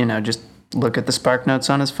is, just look at the spark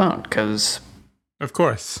notes on his phone, because... Of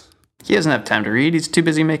course. He doesn't have time to read. He's too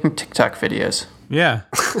busy making TikTok videos. Yeah.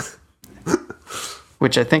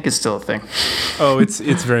 Which I think is still a thing. Oh, it's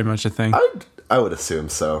very much a thing. I would assume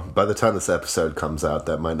so. By the time this episode comes out,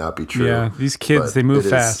 that might not be true. Yeah, these kids, they move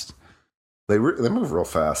fast. They move real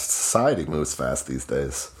fast. Society moves fast these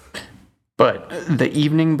days. But the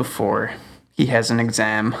evening before he has an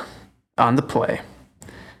exam on the play,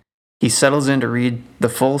 he settles in to read the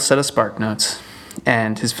full set of spark notes,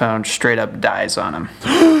 and his phone straight up dies on him.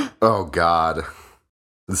 Oh, God.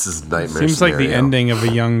 This is nightmare. Seems like the scenario. ending of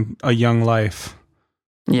a young life.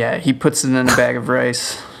 Yeah, he puts it in a bag of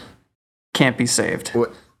rice. Can't be saved.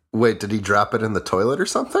 Wait, did he drop it in the toilet or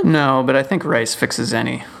something? No, but I think rice fixes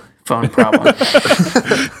any phone problem.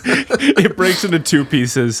 It breaks into 2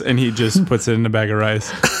 pieces, and he just puts it in a bag of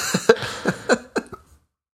rice.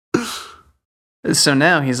 So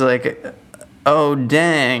now he's like, oh,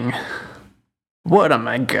 dang. What am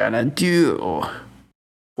I gonna do?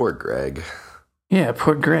 Poor Greg. Yeah,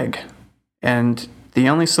 poor Greg. And the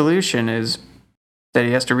only solution is that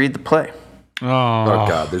he has to read the play. Oh,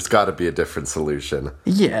 God, there's got to be a different solution.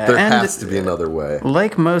 Yeah, There and has to be another way.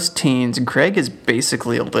 like most teens, Greg is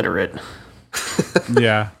basically illiterate.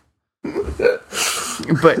 yeah.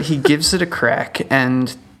 But he gives it a crack,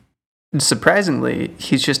 and surprisingly,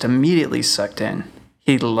 he's just immediately sucked in.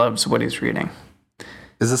 He loves what he's reading.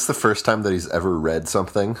 Is this the first time that he's ever read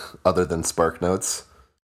something other than Spark Notes?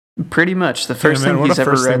 Pretty much the first man, thing what he's a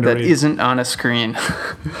ever first thing read to that read. isn't on a screen.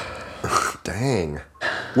 Dang.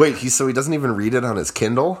 Wait, so he doesn't even read it on his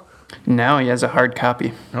Kindle? Now he has a hard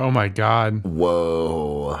copy. Oh my God.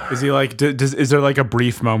 Whoa. Is he like? Is there like a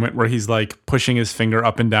brief moment where he's like pushing his finger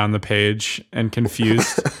up and down the page and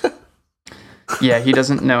confused? Yeah, he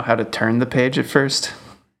doesn't know how to turn the page at first.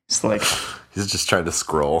 It's like He's just trying to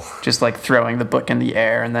scroll. just like throwing the book in the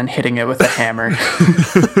air and then hitting it with a hammer.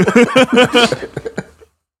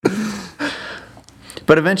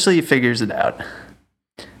 But eventually he figures it out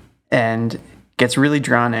and gets really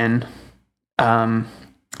drawn in.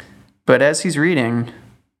 But as he's reading,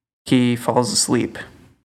 he falls asleep.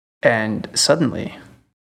 And suddenly,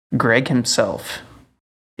 Greg himself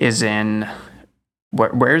is in,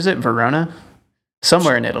 where is it? Verona?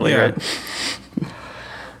 Somewhere in Italy, Yeah. right?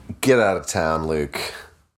 Get out of town, Luke.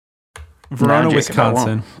 Verona, No, Jacob, I won't.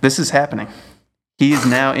 Wisconsin. This is happening. He is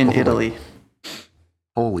now in Italy,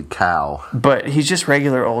 Holy cow. but he's just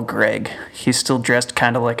regular old Greg. He's still dressed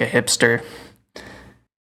kind of like a hipster.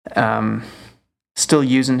 Still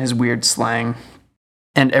using his weird slang.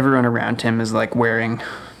 And everyone around him is like wearing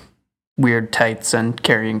weird tights and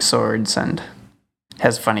carrying swords and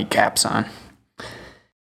has funny caps on.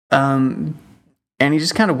 And he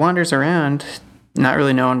just kind of wanders around, not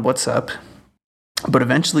really knowing what's up. But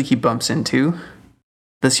eventually he bumps into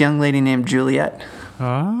this young lady named Juliet.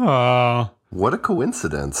 Oh. What a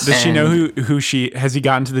coincidence. Does she know And- who she has? He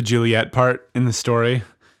gotten to the Juliet part in the story?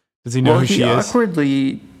 Does he know who she is?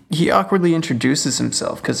 He awkwardly introduces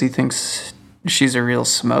himself because he thinks she's a real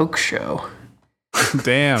smoke show.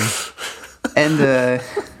 Damn. And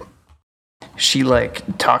she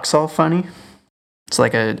like talks all funny. It's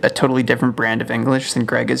like a totally different brand of English than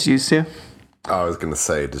Greg is used to. I was going to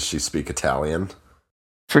say, does she speak Italian?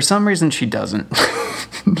 For some reason, she doesn't.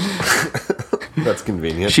 That's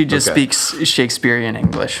convenient. She just Okay. speaks Shakespearean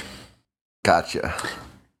English. Gotcha.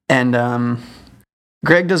 And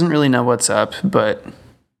Greg doesn't really know what's up, but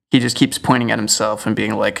he just keeps pointing at himself and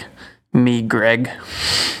being like, "Me, Greg."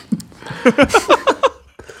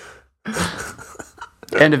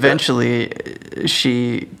 And eventually,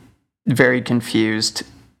 she, very confused,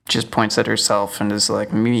 just points at herself and is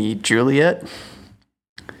like, "Me, Juliet?"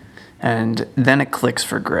 And then it clicks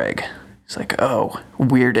for Greg. He's like, "Oh,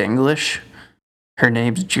 weird English? Her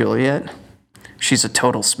name's Juliet? She's a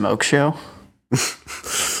total smoke show?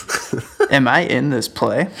 Am I in this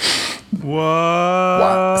play?" What?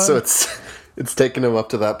 Wow. So it's taken him up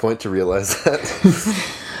to that point to realize that.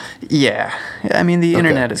 Yeah. I mean, the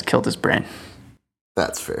internet has killed his brain.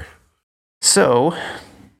 That's fair. So,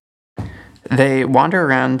 they wander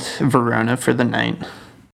around Verona for the night,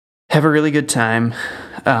 have a really good time.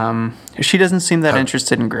 She doesn't seem that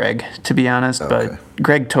interested in Greg, to be honest, Okay. but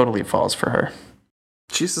Greg totally falls for her.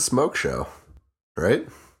 She's a smoke show, right?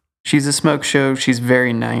 She's a smoke show. She's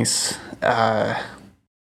very nice.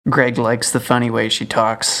 Greg likes the funny way she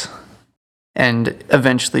talks. And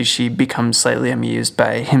eventually she becomes slightly amused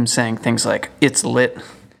by him saying things like, "It's lit."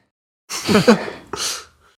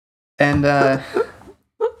 And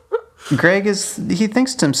Greg he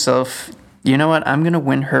thinks to himself, you know what, I'm going to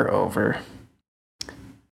win her over.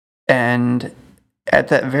 And at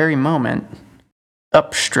that very moment,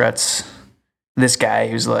 up struts this guy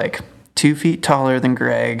who's like 2 feet taller than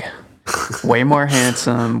Greg, way more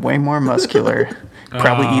handsome, way more muscular,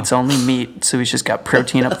 probably eats only meat, so he's just got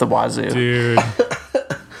protein up the wazoo. Dude.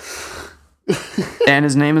 And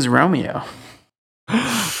his name is Romeo.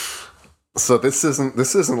 So this isn't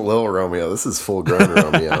little Romeo. This is full grown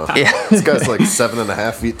Romeo. Yeah. This guy's like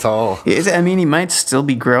 7.5 feet tall. I mean, he might still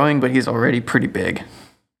be growing, but he's already pretty big.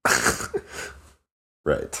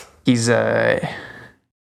 Right. He's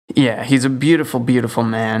he's a beautiful, beautiful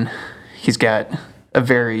man. He's got a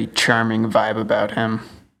very charming vibe about him.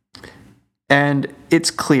 And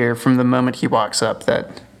it's clear from the moment he walks up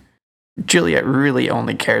that Juliet really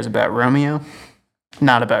only cares about Romeo,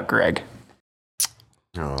 not about Greg.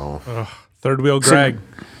 Oh. Ugh, third wheel Greg.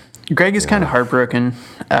 Greg is kind of heartbroken.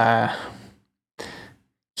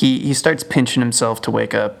 He starts pinching himself to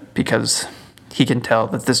wake up because he can tell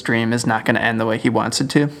that this dream is not going to end the way he wants it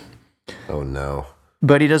to. Oh no.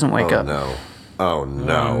 But he doesn't wake up. No. Oh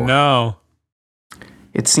no. Oh, no.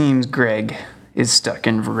 It seems Greg is stuck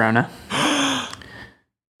in Verona.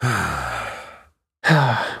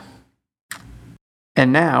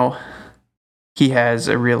 And now he has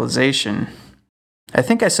a realization. I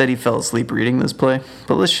think I said he fell asleep reading this play,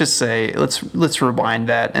 but let's just say let's rewind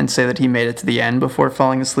that and say that he made it to the end before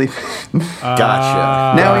falling asleep.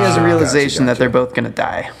 Gotcha. Now he has a realization Gotcha. that they're both gonna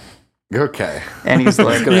die, Okay. and he's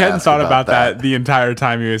like, He hadn't ask thought about about that that. the entire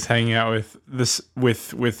time he was hanging out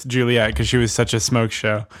with Juliet because she was such a smoke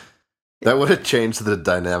show. That would have changed the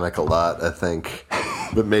dynamic a lot, I think.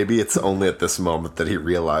 But maybe it's only at this moment that he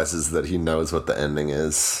realizes that he knows what the ending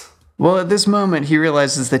is. well, at this moment he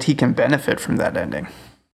realizes that he can benefit from that ending.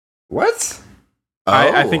 What?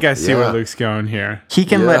 I think I see yeah. where Luke's going here. He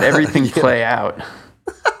can let Yeah, everything yeah. play out,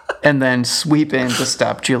 and then sweep in to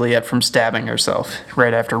stop Juliet from stabbing herself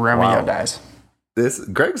right after Romeo Wow. dies. This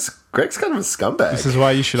Greg's kind of a scumbag. This is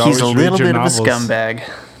why you should He's always a read little your bit novels. of a scumbag.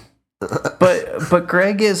 But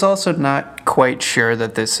Greg is also not quite sure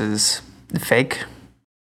that this is fake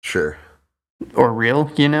Sure. or real,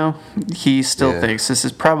 you know? He still Yeah. thinks this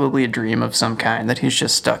is probably a dream of some kind that he's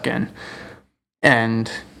just stuck in.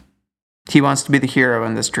 And he wants to be the hero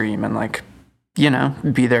in this dream and, like, you know,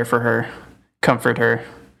 be there for her, comfort her,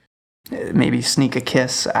 maybe sneak a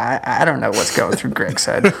kiss. I don't know what's going through Greg's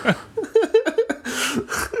head.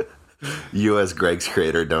 You, as Greg's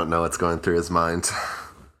creator, don't know what's going through his mind.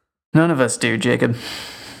 None of us do, Jacob.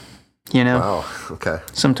 You know, Wow. Okay.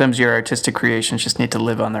 sometimes your artistic creations just need to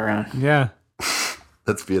live on their own. Yeah.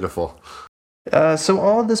 That's beautiful. So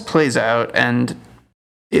all of this plays out, and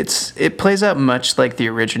it plays out much like the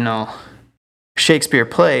original Shakespeare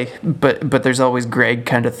play, but there's always Greg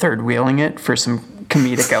kind of third wheeling it for some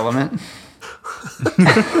comedic element.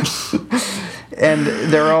 And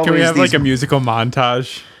there are always Can we have these, like a musical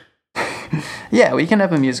montage? yeah, we can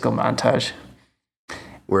have a musical montage.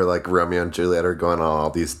 Where like Romeo and Juliet are going on all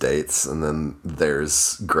these dates, and then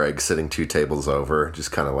there's Greg sitting 2 tables over,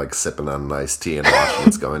 just kind of like sipping on an iced tea and watching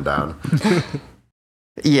what's going down.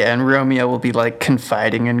 Yeah, and Romeo will be like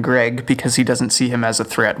confiding in Greg because he doesn't see him as a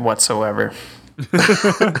threat whatsoever.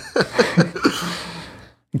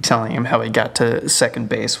 Telling him how he got to second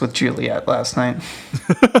base with Juliet last night.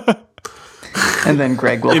 And then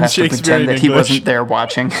Greg will In have to Shakespearean pretend that he English. wasn't there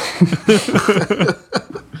watching.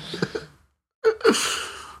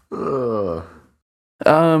 Ugh.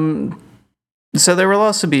 So there will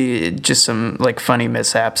also be just some like funny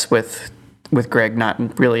mishaps with Greg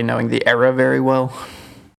not really knowing the era very well.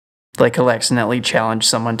 Like he'll accidentally challenge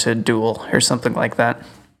someone to a duel or something like that.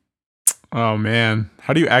 Oh man,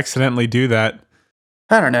 how do you accidentally do that?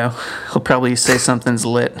 I don't know. He'll probably say something's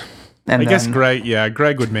lit. And I guess then-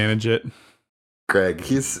 Greg would manage it. Greg,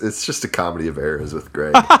 it's just a comedy of errors with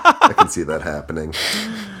Greg. I can see that happening.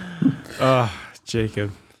 Oh,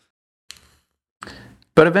 Jacob.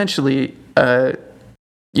 But eventually,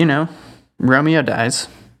 you know, Romeo dies.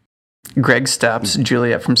 Greg stops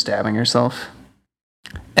Juliet from stabbing herself.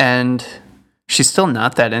 And she's still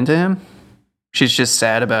not that into him. She's just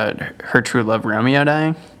sad about her true love, Romeo,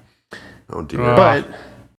 dying. Oh dear. Ugh. But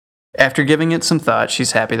after giving it some thought,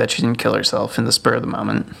 she's happy that she didn't kill herself in the spur of the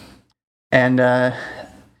moment. And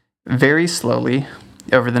very slowly,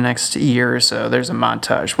 over the next year or so, there's a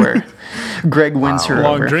montage where Greg wins her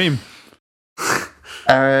Long over. dream.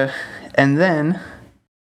 And then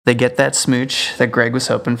they get that smooch that Greg was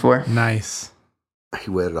hoping for. Nice. He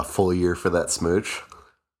waited a full year for that smooch.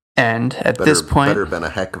 And at this point, better been a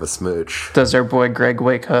heck of a smooch. does our boy Greg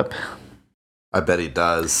wake up? I bet he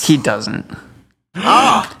does. He doesn't.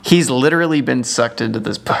 He's literally been sucked into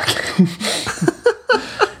this book.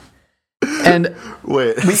 And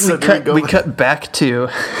Wait, we so do we cut back to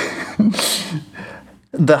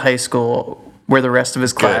the high school where the rest of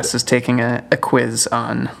his class is taking a quiz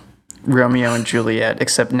on Romeo and Juliet,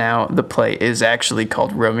 except now the play is actually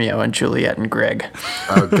called Romeo and Juliet and Greg.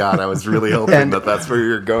 Oh God, I was really hoping And- that that's where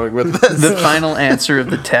you're going with this. The final answer of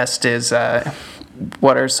the test is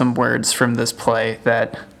what are some words from this play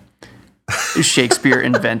that Shakespeare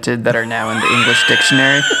invented that are now in the English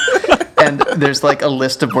dictionary? And there's like a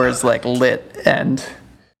list of words like lit and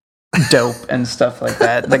dope and stuff like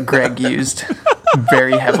that Greg used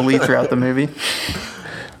very heavily throughout the movie.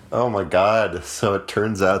 Oh my god. So it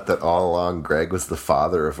turns out that all along Greg was the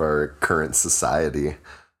father of our current society.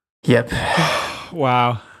 Yep.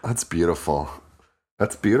 Wow. That's beautiful.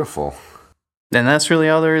 That's beautiful. And that's really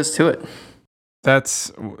all there is to it.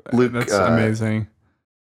 That's Luke, that's amazing.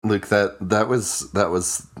 Luke, that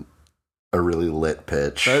was a really lit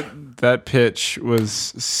pitch. That pitch was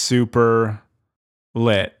super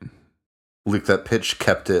lit. Luke, that pitch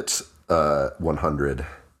kept it 100. Luke,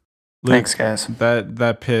 Thanks, guys.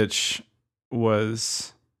 That pitch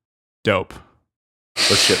was dope.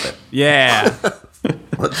 Let's ship it. Yeah.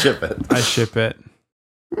 Let's ship it. I ship it.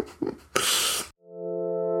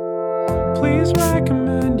 Please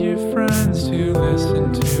recommend your friends to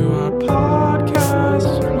listen to our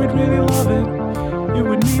podcast. We'd really love it. It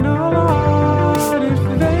would mean a lot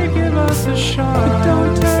if they give us a shot. It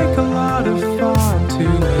don't take a lot of thought to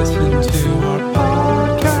listen to our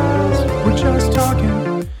podcast. We're just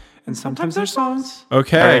talking, and sometimes there's songs.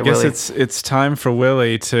 Okay, All right, I guess Willie. it's time for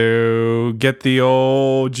Willie to get the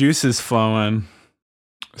old juices flowing.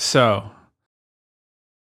 So,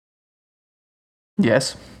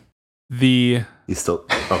 Yes. You still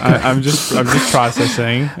okay. I'm just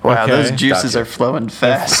processing. Wow, okay. those juices Gotcha. are flowing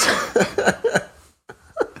fast.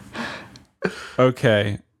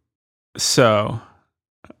 Okay. So,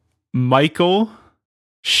 Michael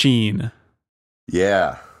Sheen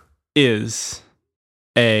Yeah. is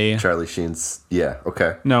a Charlie Sheen's. Yeah.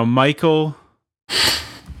 Okay. no, Michael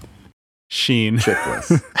Sheen.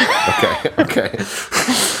 Chickless. Okay.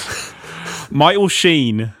 Michael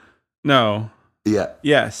Sheen. No. Yeah.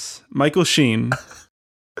 Yes, Michael Sheen.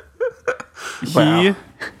 Wow. He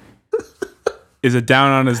is a down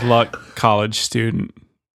on his luck college student.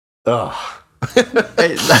 Oh.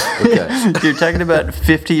 Hey, Okay. You're talking about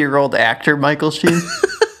 50-year-old actor Michael Sheen?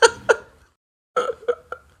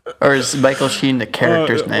 Or is Michael Sheen the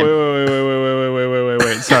character's name?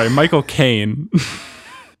 Wait. Sorry, Michael Caine.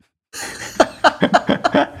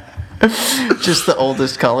 Just the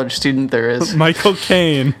oldest college student there is. Michael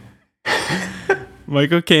Caine.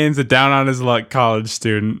 Michael Caine's a down on his luck college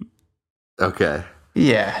student. Okay.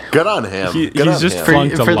 Yeah. Good on him. He's Good on just him. For,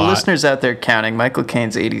 flunked a for the lot. listeners out there counting, Michael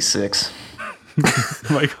Caine's 86.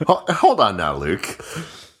 Michael, Hold on now, Luke.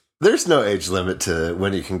 There's no age limit to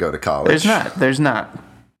when you can go to college. There's not.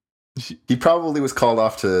 He probably was called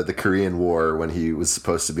off to the Korean War when he was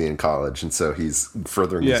supposed to be in college, and so he's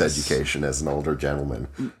furthering Yes. his education as an older gentleman.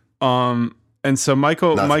 and so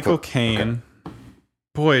Michael Not Michael suppo- Caine.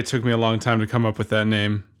 Boy, it took me a long time to come up with that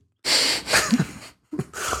name.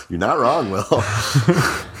 You're not wrong, Will. All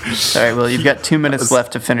right, well, you've got 2 minutes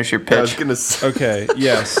left to finish your I was pitch. gonna say, Okay,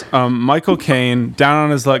 yes. Michael Caine, down on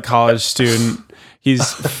his luck college student.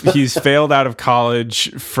 He's failed out of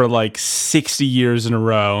college for like 60 years in a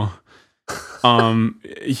row.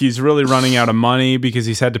 He's really running out of money because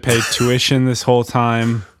he's had to pay tuition this whole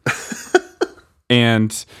time.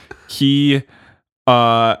 And he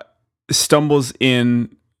stumbles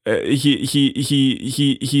in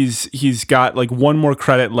he's got like one more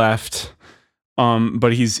credit left.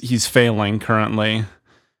 But he's failing currently.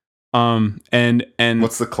 And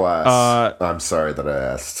what's the class? I'm sorry that I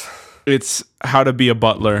asked. it's how to be a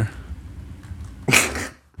butler.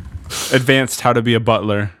 Advanced how to be a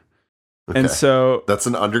butler. And Okay. so That's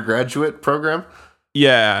an undergraduate program?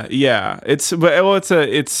 yeah. It's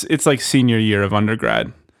like senior year of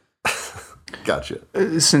undergrad. Gotcha.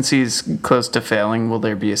 Since he's close to failing, will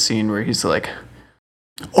there be a scene where he's like,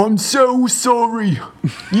 I'm so sorry.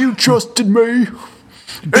 You trusted me,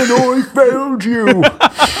 and I failed you.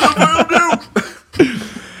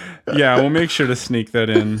 Yeah, we'll make sure to sneak that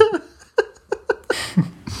in.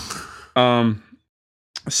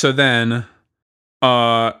 So then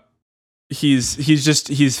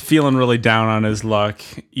he's feeling really down on his luck,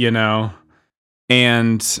 you know.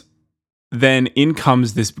 And then in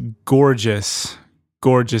comes this gorgeous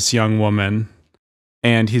young woman,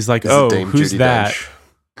 and he's like, Is it "Oh, Dame who's Judi that?" Dench?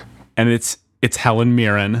 And it's Helen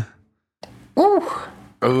Mirren. Ooh.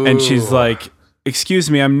 And she's Ooh. like, "Excuse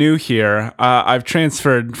me, I'm new here. I've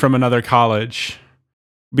transferred from another college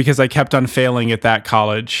because I kept on failing at that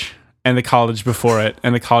college and the college before it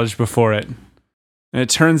and the college before it." And it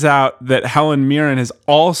turns out that Helen Mirren has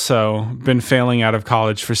also been failing out of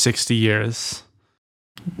college for 60 years.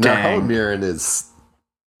 Now, Dang. Helen Mirren is...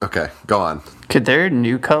 Okay, go on. Could their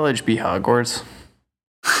new college be Hogwarts?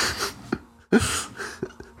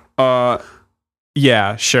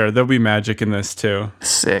 Yeah, sure. There'll be magic in this too.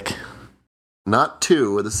 Sick. Not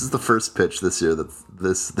two. This is the first pitch this year that's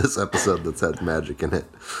this episode that's had magic in it.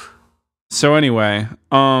 So anyway,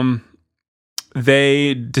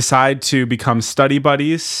 they decide to become study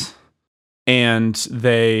buddies, and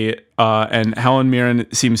they and Helen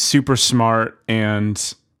Mirren seems super smart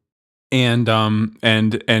and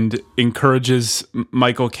encourages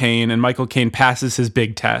Michael Caine, and Michael Caine passes his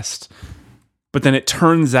big test. But then it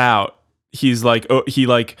turns out he's like, he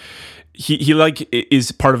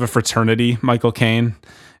is part of a fraternity, Michael Caine,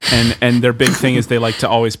 and their big thing is they like to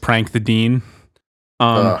always prank the dean.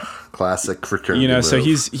 Classic fraternity. You know, move. so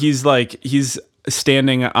he's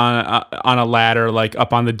standing on a ladder, like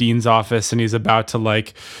up on the dean's office, and he's about to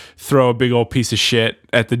like throw a big old piece of shit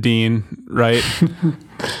at the dean, right?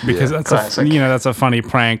 Because that's classic. that's a funny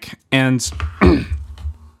prank, and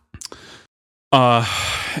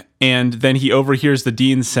and then he overhears the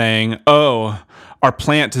dean saying, "Oh, our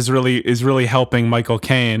plant is really helping Michael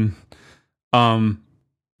Caine.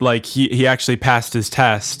 Like he actually passed his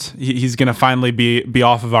test. He's gonna finally be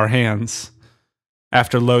off of our hands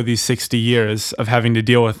after these 60 years of having to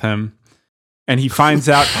deal with him." And he finds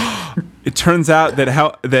out. It turns out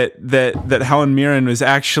that Helen Mirren was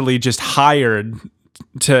actually just hired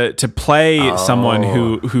to play someone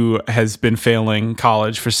who has been failing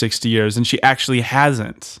college for 60 years, and she actually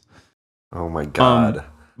hasn't. Oh my God.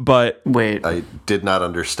 But Wait. I did not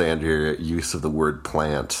understand your use of the word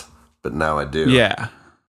plant, but now I do. yeah.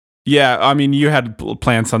 I mean, you had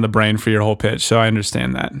plants on the brain for your whole pitch, so I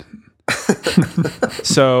understand that.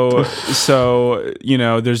 so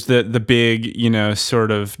there's the big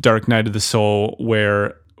sort of Dark Night of the Soul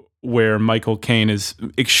where Michael Caine is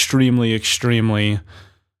extremely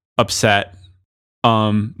upset,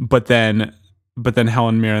 but then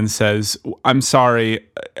Helen Mirren says, "I'm sorry,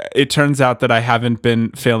 it turns out that I haven't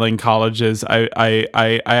been failing colleges. I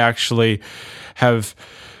actually have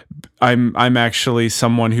I'm actually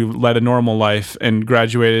someone who led a normal life and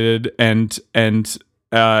graduated and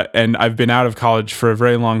I've been out of college for a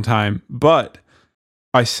very long time, but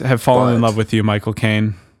I have fallen in love with you, Michael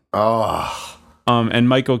Caine." Oh. And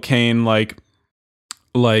Michael Caine, like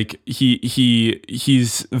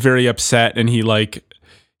he's very upset, and he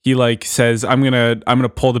says, I'm gonna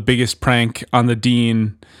pull the biggest prank on the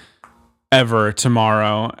dean ever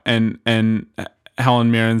tomorrow, and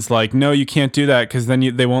Helen Mirren's like, "No, you can't do that, because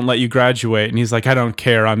then they won't let you graduate." And he's like, "I don't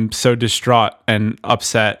care. I'm so distraught and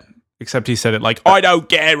upset." Except he said it like, "I don't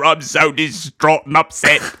care. I'm so distraught and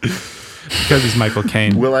upset." Because he's Michael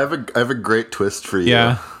Caine. Well, I have a great twist for you.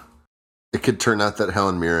 Yeah. It could turn out that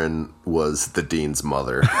Helen Mirren was the dean's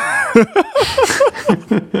mother.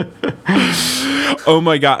 Oh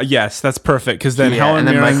my God! Yes, that's perfect. Because then Helen and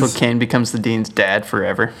then Mirren's, Michael Caine becomes the dean's dad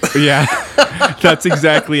forever. Yeah, that's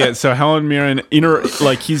exactly it. So Helen Mirren, he's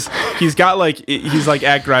like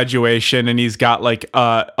at graduation, and he's got like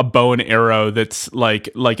a bow and arrow that's like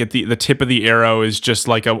at the tip of the arrow is just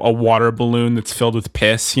like a water balloon that's filled with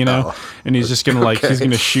piss, and he's just gonna he's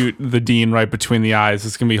gonna shoot the dean right between the eyes.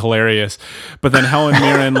 It's gonna be hilarious. But then Helen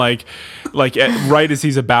Mirren right as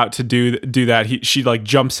he's about to do that, she like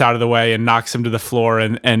jumps out of the way and knocks him to the floor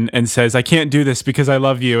and says, "I can't do this because I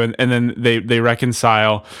love you." And then they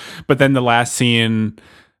reconcile. But then the last scene,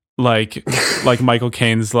 like Michael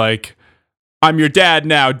Caine's like, "I'm your dad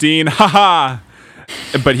now, Dean, haha."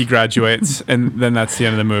 But he graduates, and then that's the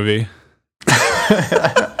end of the movie.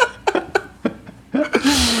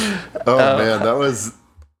 Man,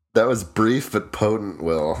 that was brief but potent,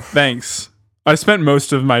 Will. Thanks. I spent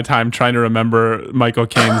most of my time trying to remember Michael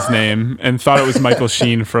Caine's name and thought it was Michael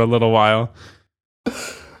Sheen for a little while.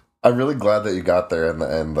 I'm really glad that you got there in the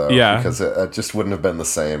end, though. Yeah. Because it just wouldn't have been the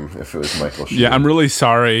same if it was Michael Sheen. Yeah, I'm really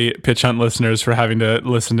sorry, Pitch Hunt listeners, for having to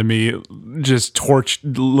listen to me just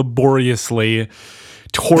torturously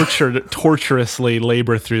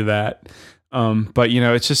labor through that. But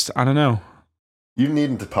it's just, I don't know. You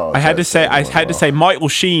needn't apologize. I had to say Michael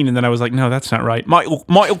Sheen, and then I was like, no, that's not right.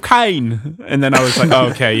 Michael Caine. And then I was like, oh,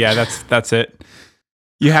 okay, yeah, that's it.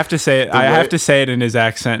 You have to say it. I have to say it in his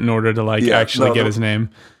accent in order to get his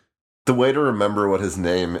name. The way to remember what his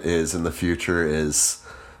name is in the future is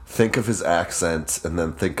think of his accent and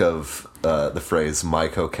then think of the phrase "my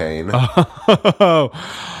cocaine."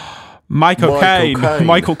 Michael Caine.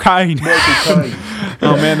 Michael Caine.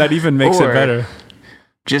 Oh man, that even makes it better.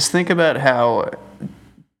 Just think about how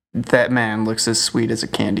that man looks as sweet as a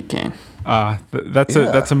candy cane.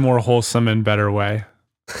 That's a more wholesome and better way.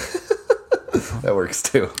 That works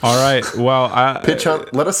too. All right. Well, Pitch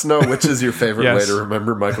Hunt, let us know which is your favorite way to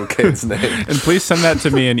remember Michael Caine's name. And please send that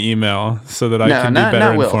to me in email so that I can be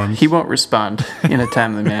better informed. He won't respond in a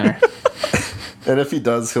timely manner. And if he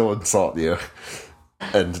does, he'll insult you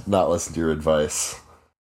and not listen to your advice.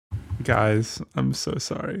 Guys, I'm so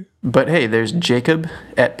sorry. But hey, there's Jacob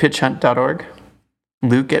at pitchhunt.org,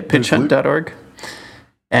 Luke at pitchhunt.org.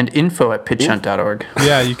 And info@pitchhunt.org.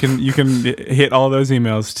 Yeah, you can hit all those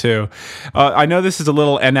emails too. I know this is a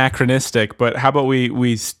little anachronistic, but how about we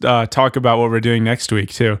talk about what we're doing next week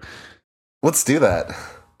too? Let's do that.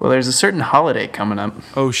 Well, there's a certain holiday coming up.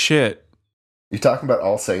 Oh shit! You talking about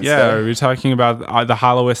All Saints Yeah, Day? are we talking about the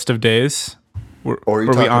hollowest of days, Or are you where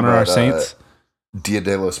we talking honor our about, saints? Dia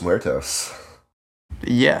de los Muertos.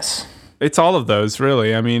 Yes. It's all of those,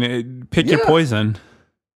 really. I mean, pick your Yeah. poison.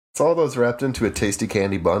 It's all those wrapped into a tasty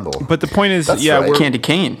candy bundle. But the point is, That's yeah, right. Candy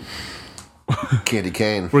cane. Candy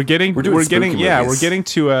cane. we're getting We're doing spooky movies.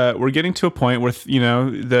 we're getting to a point where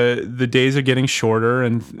the days are getting shorter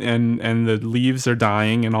and the leaves are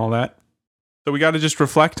dying and all that. So we got to just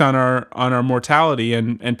reflect on our mortality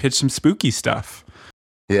and pitch some spooky stuff.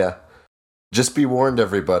 Yeah. Just be warned,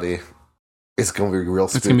 everybody. It's going to be real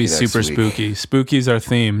spooky. It's gonna be next super week spooky. Spooky's our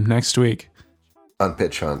theme next week. on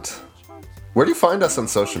Pitch Hunt. Where do you find us on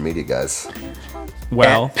social media, guys?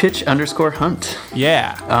 Well, At pitch_hunt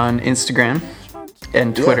yeah. on Instagram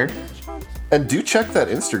and Twitter. And do check that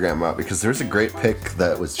Instagram out because there's a great pic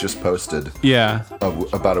that was just posted Yeah.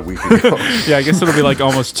 about a week ago. Yeah, I guess it'll be like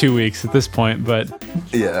almost 2 weeks at this point, but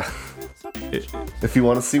Yeah. If you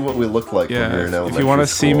want to see what we look like when we were in yeah, elementary if you want to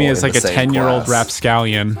see school me as in like the a same 10-year-old class.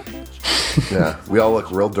 rapscallion. Yeah, we all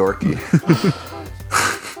look real dorky.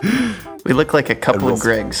 We look like a couple real- of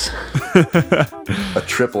Gregs. A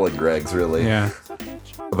triple of Greg's, really. Yeah.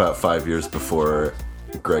 About 5 years before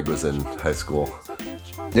Greg was in high school.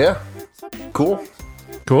 Yeah. Cool.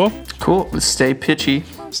 Cool. Cool. Stay pitchy.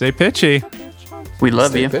 Stay pitchy. We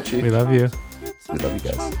love Stay you. pitchy. We love you. We love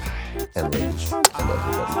you guys. And ladies. And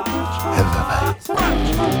everybody. And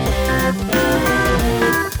bye-bye.